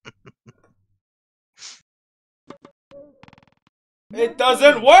 It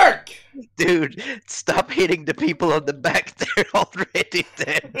doesn't work! Dude, stop hitting the people on the back. They're already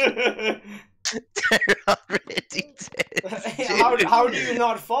dead. They're already dead. How do you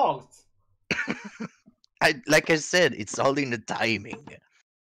not fault? Like I said, it's all in the timing.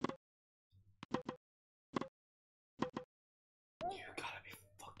 You gotta be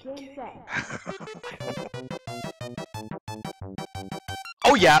fucking Game kidding me. set.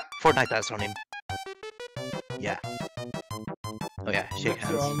 Oh yeah, Fortnite eyes on him. Yeah. Oh yeah, shake Rips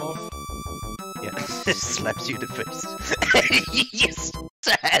your hands. arm off. Yeah, slaps you in the face. You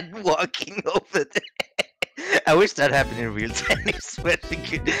stand walking over there. I wish that happened in real tennis, where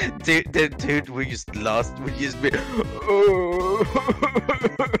the dude would just lost, would just be.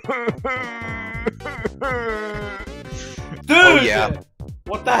 Dude! Oh yeah,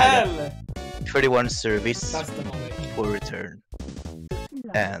 What the hell? 31 service That's the money. for return,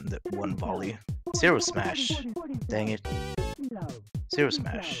 and 1 volley. 0 smash. Dang it. 0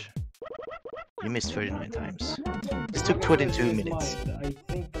 smash. You missed 39 times. This took 22 minutes. I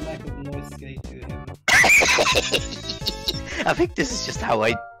think the lack of noise gave to him. I think this is just how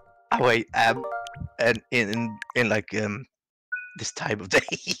I am, and in like this time of day.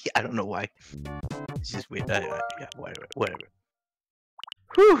 I don't know why. It's just weird. Yeah, whatever.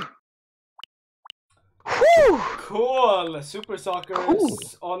 Whew. Whew. Cool! Super Soccer. Cool.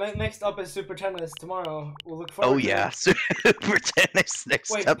 Oh, next up is Super Tennis tomorrow. We'll look forward Oh to yeah, it. Super tennis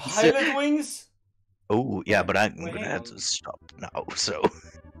next Wait, up. Pilot Wings? Oh yeah, but I'm Wait, gonna hang have on. to stop now. So,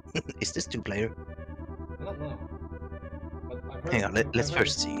 is this 2-player? I don't know. But I've heard, Hang on, let's I've heard-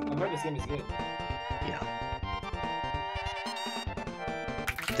 first see. I've heard this game is good. Yeah.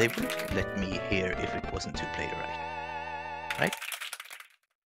 They would let me hear if it wasn't 2-player, right? Right?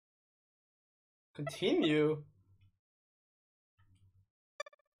 Continue?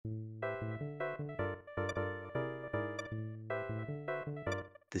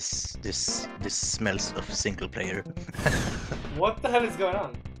 This smells of single player. What the hell is going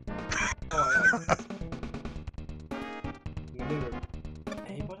on? Oh, yeah. Maneuver.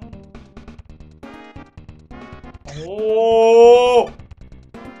 Hey, button? Oh!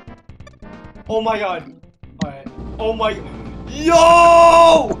 Oh my god! Alright. Oh my.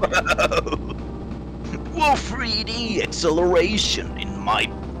 Yo! Whoa, 3D acceleration in my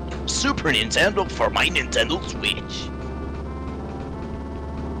Super Nintendo for my Nintendo Switch.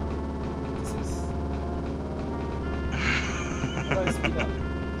 This is. How do I speed up?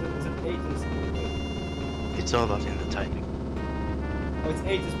 Is it 8 to speed up? It's all about in the timing. Oh, it's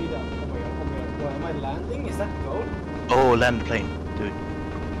 8 to speed up. Oh my god, oh my god. What, am I landing? Is that gold? Oh, land the plane, dude.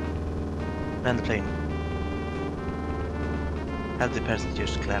 Land the plane. Have the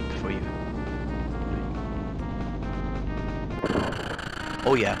passengers clap for you.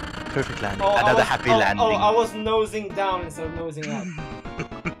 Oh yeah, perfect landing. Oh, Another happy landing. Oh, I was nosing down instead of nosing up.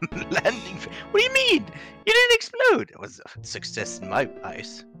 Landing. What do you mean? You didn't explode. It was a success in my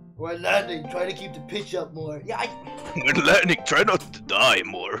eyes. We're landing, try to keep the pitch up more. Yeah, When landing, try not to die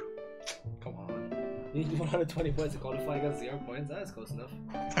more. Come on. You need 120 points to qualify, I got 0 points. That's close enough.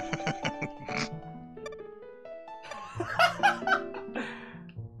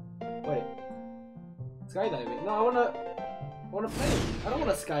 Wait. Skydiving? No, I wanna play. I don't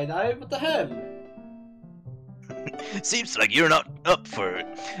wanna skydive. What the hell? Seems like you're not up for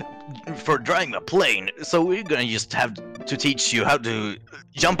driving a plane, so we're gonna just have to teach you how to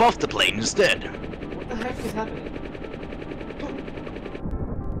jump off the plane instead. What the heck is happening?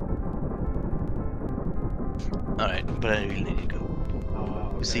 Alright, but I really need to go.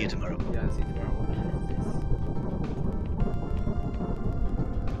 Oh, We'll see you tomorrow. Yeah, see you tomorrow.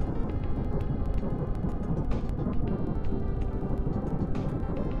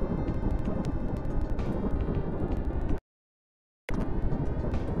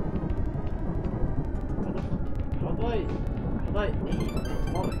 do I aim when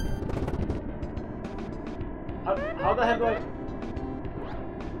I'm falling? How the hell do I...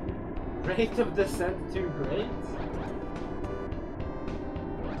 Rate of descent too great?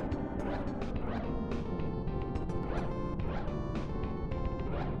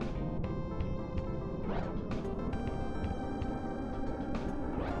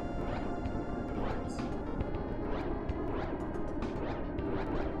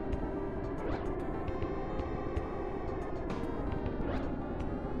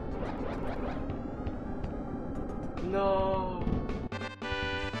 No.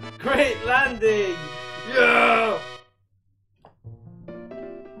 Great landing! Yeah!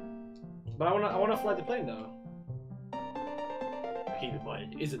 But I wanna fly the plane though. Keep in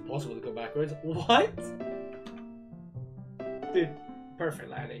mind, is it possible to go backwards? What? Dude, perfect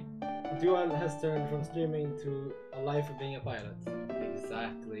landing. Duan has turned from streaming to a life of being a pilot.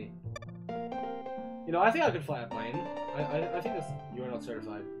 Exactly. You know, I think I could fly a plane. I think that's... You're not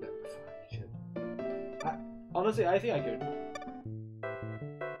certified. Shit. Honestly, I think I could.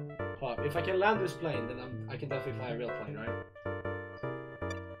 Hold up. If I can land this plane, then I can definitely fly a real plane, right?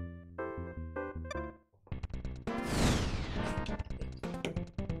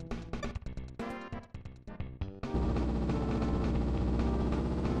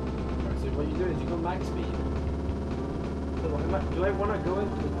 Alright, so what you do is you go max speed. So do I want to go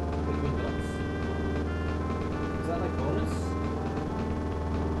into the green dots? Is that like bonus?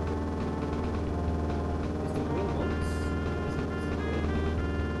 Is the green bonus? Is it green?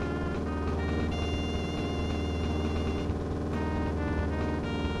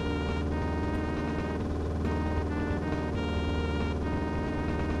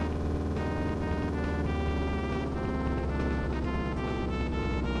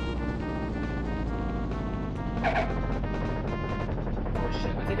 Oh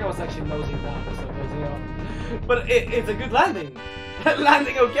shit, I think I was actually nosing down instead of nosing up. But it's a good landing!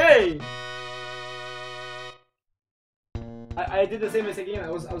 Landing okay! I did the same mistake again.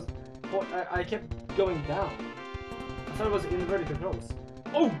 I kept going down. I thought it was inverted controls.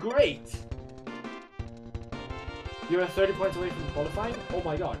 Oh great! You're 30 points away from qualifying? Oh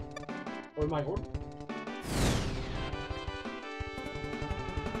my god. Oh my god.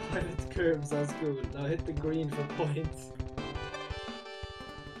 Pilot curve sounds cool. Now hit the green for points.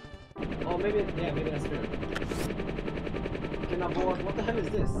 Oh, maybe, yeah, maybe that's good. Okay, now board. What the hell is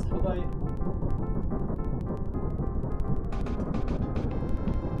this? How do I...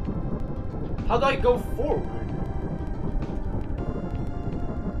 How do I go forward?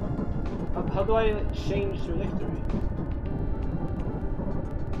 How do I change trajectory?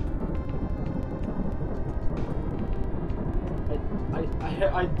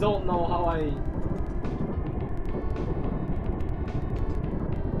 I don't know how I...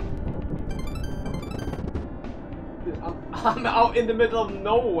 Dude, I'm out in the middle of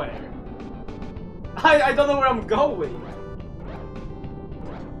nowhere. I don't know where I'm going.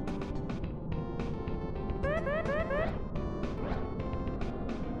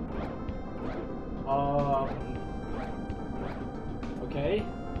 Okay.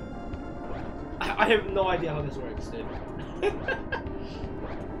 I have no idea how this works, dude.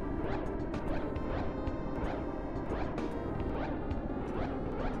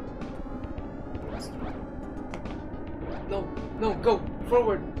 No, no, go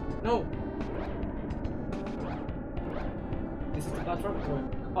forward. No. This is the platform.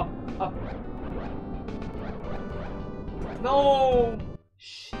 Up, up. No.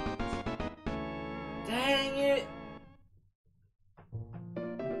 Shit. Dang it.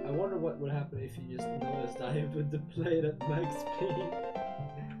 I wonder what would happen if you just noticed I put the plane at max speed.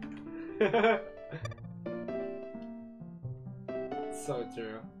 So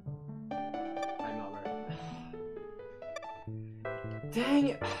true. I'm not very... Dang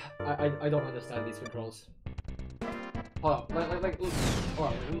it! I don't understand these controls. Hold on,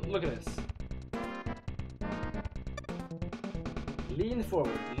 hold on, look at this. Lean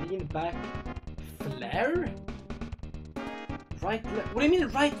forward, lean back, flare? Right, left. What do you mean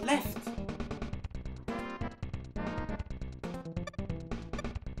right, left?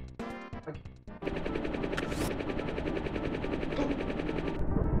 Okay.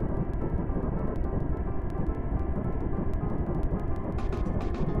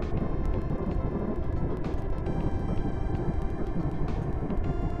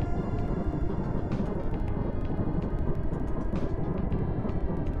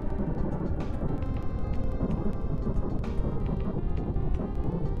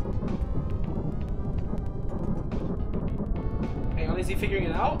 Is he figuring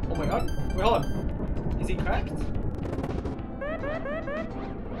it out? Oh my god. Wait, hold on. Is he cracked?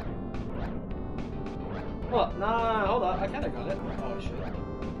 What? Nah, hold on. I kinda got it. Oh shit.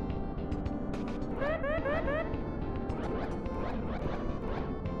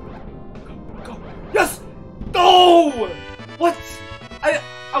 Go. Yes! No! What?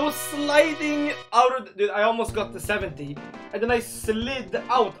 I was sliding out of the, dude, I almost got the 70 and then I slid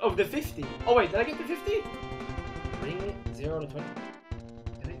out of the 50. Oh wait, did I get the 50? Bring 0 to 20.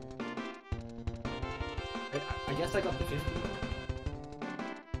 Did I guess I got the 50.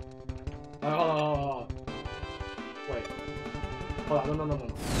 Oh, wait. Hold on, no.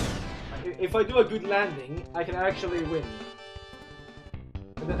 If I do a good landing, I can actually win.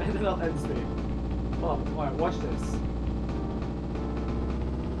 And then I'll end stream. Oh, alright, watch this.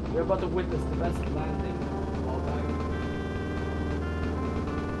 We're about to witness the best landing of all time.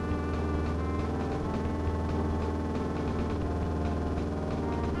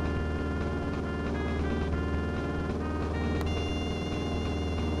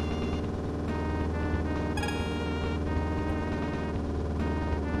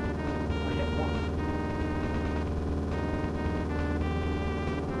 I hit one.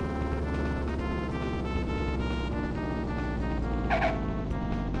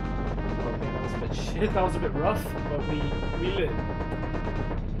 Shit, that was a bit rough, but we live.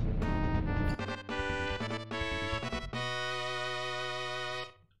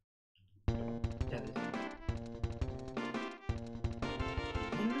 Yeah, it is.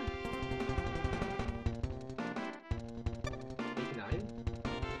 89?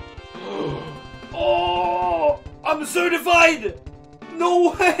 Oh! I'm certified!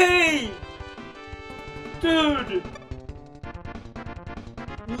 No way! Dude!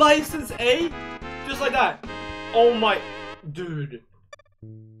 License A? Just like that. Oh my, dude.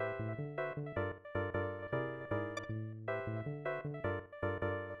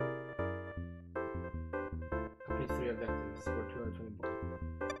 Complete 3 objectives for 220 points.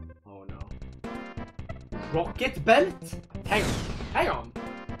 Oh no. Rocket belt? Hang on.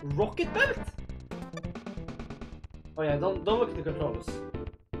 Rocket belt? Oh yeah, don't look at the controls.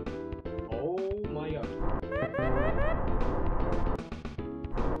 Oh my god.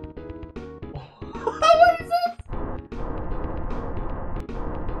 What is this?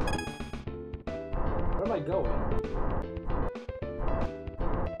 Where am I going?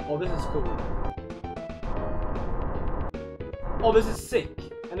 Oh, this is cool. Oh, this is sick.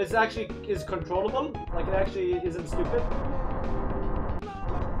 And this actually is controllable. Like, it actually isn't stupid.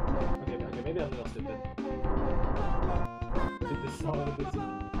 Okay, maybe I'm not stupid. This is all a bit sick.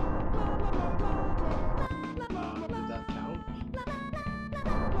 Does that count?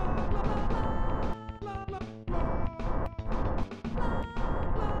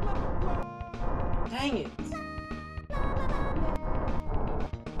 Dang it!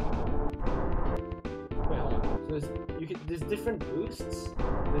 Wait, hold on. So there's different boosts.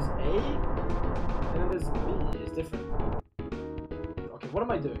 There's A, and then there's B. It's different. Okay, what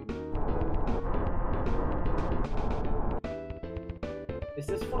am I doing? Is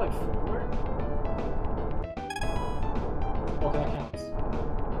this for like forward? Okay, that counts.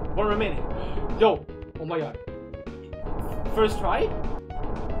 One remaining. Yo! Oh my god. First try?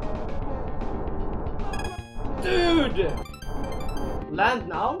 Dude! Land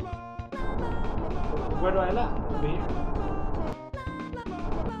now? Where do I land? Over here?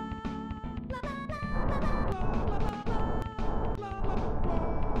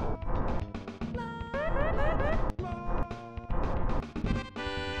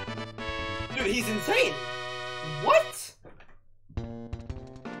 Dude, he's insane! What?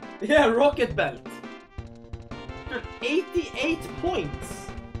 Yeah, rocket belt. Dude, 88 points!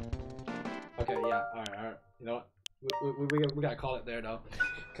 Okay, yeah, alright. You know what? We gotta call it there though.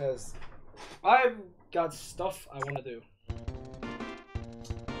 Because I've got stuff I want to do.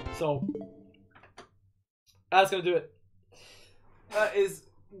 So, that's gonna do it. That is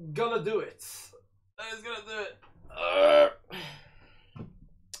gonna do it. That is gonna do it.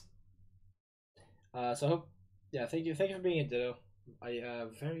 So I hope, yeah, thank you for being here, Ditto. I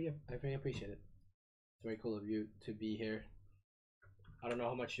very appreciate it. It's very cool of you to be here. I don't know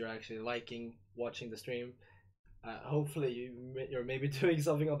how much you're actually liking watching the stream. Hopefully you're maybe doing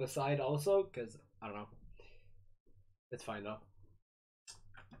something on the side also, because I don't know. It's fine though.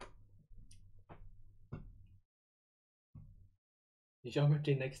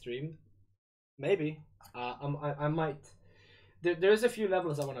 Geometry next stream? Maybe. I might. There's a few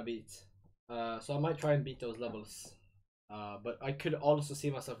levels I want to beat. So I might try and beat those levels. But I could also see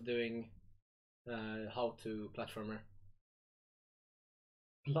myself doing how to platformer.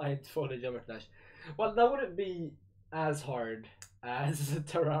 Blindfolded Geometry Dash. Well, that wouldn't be as hard as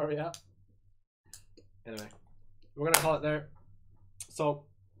Terraria. Anyway, we're gonna call it there. So,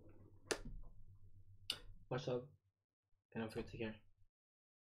 Much love. And don't forget to take care.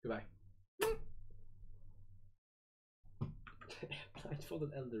 Goodbye.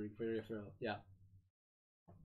 Blindfolded elder for your referral. Yeah.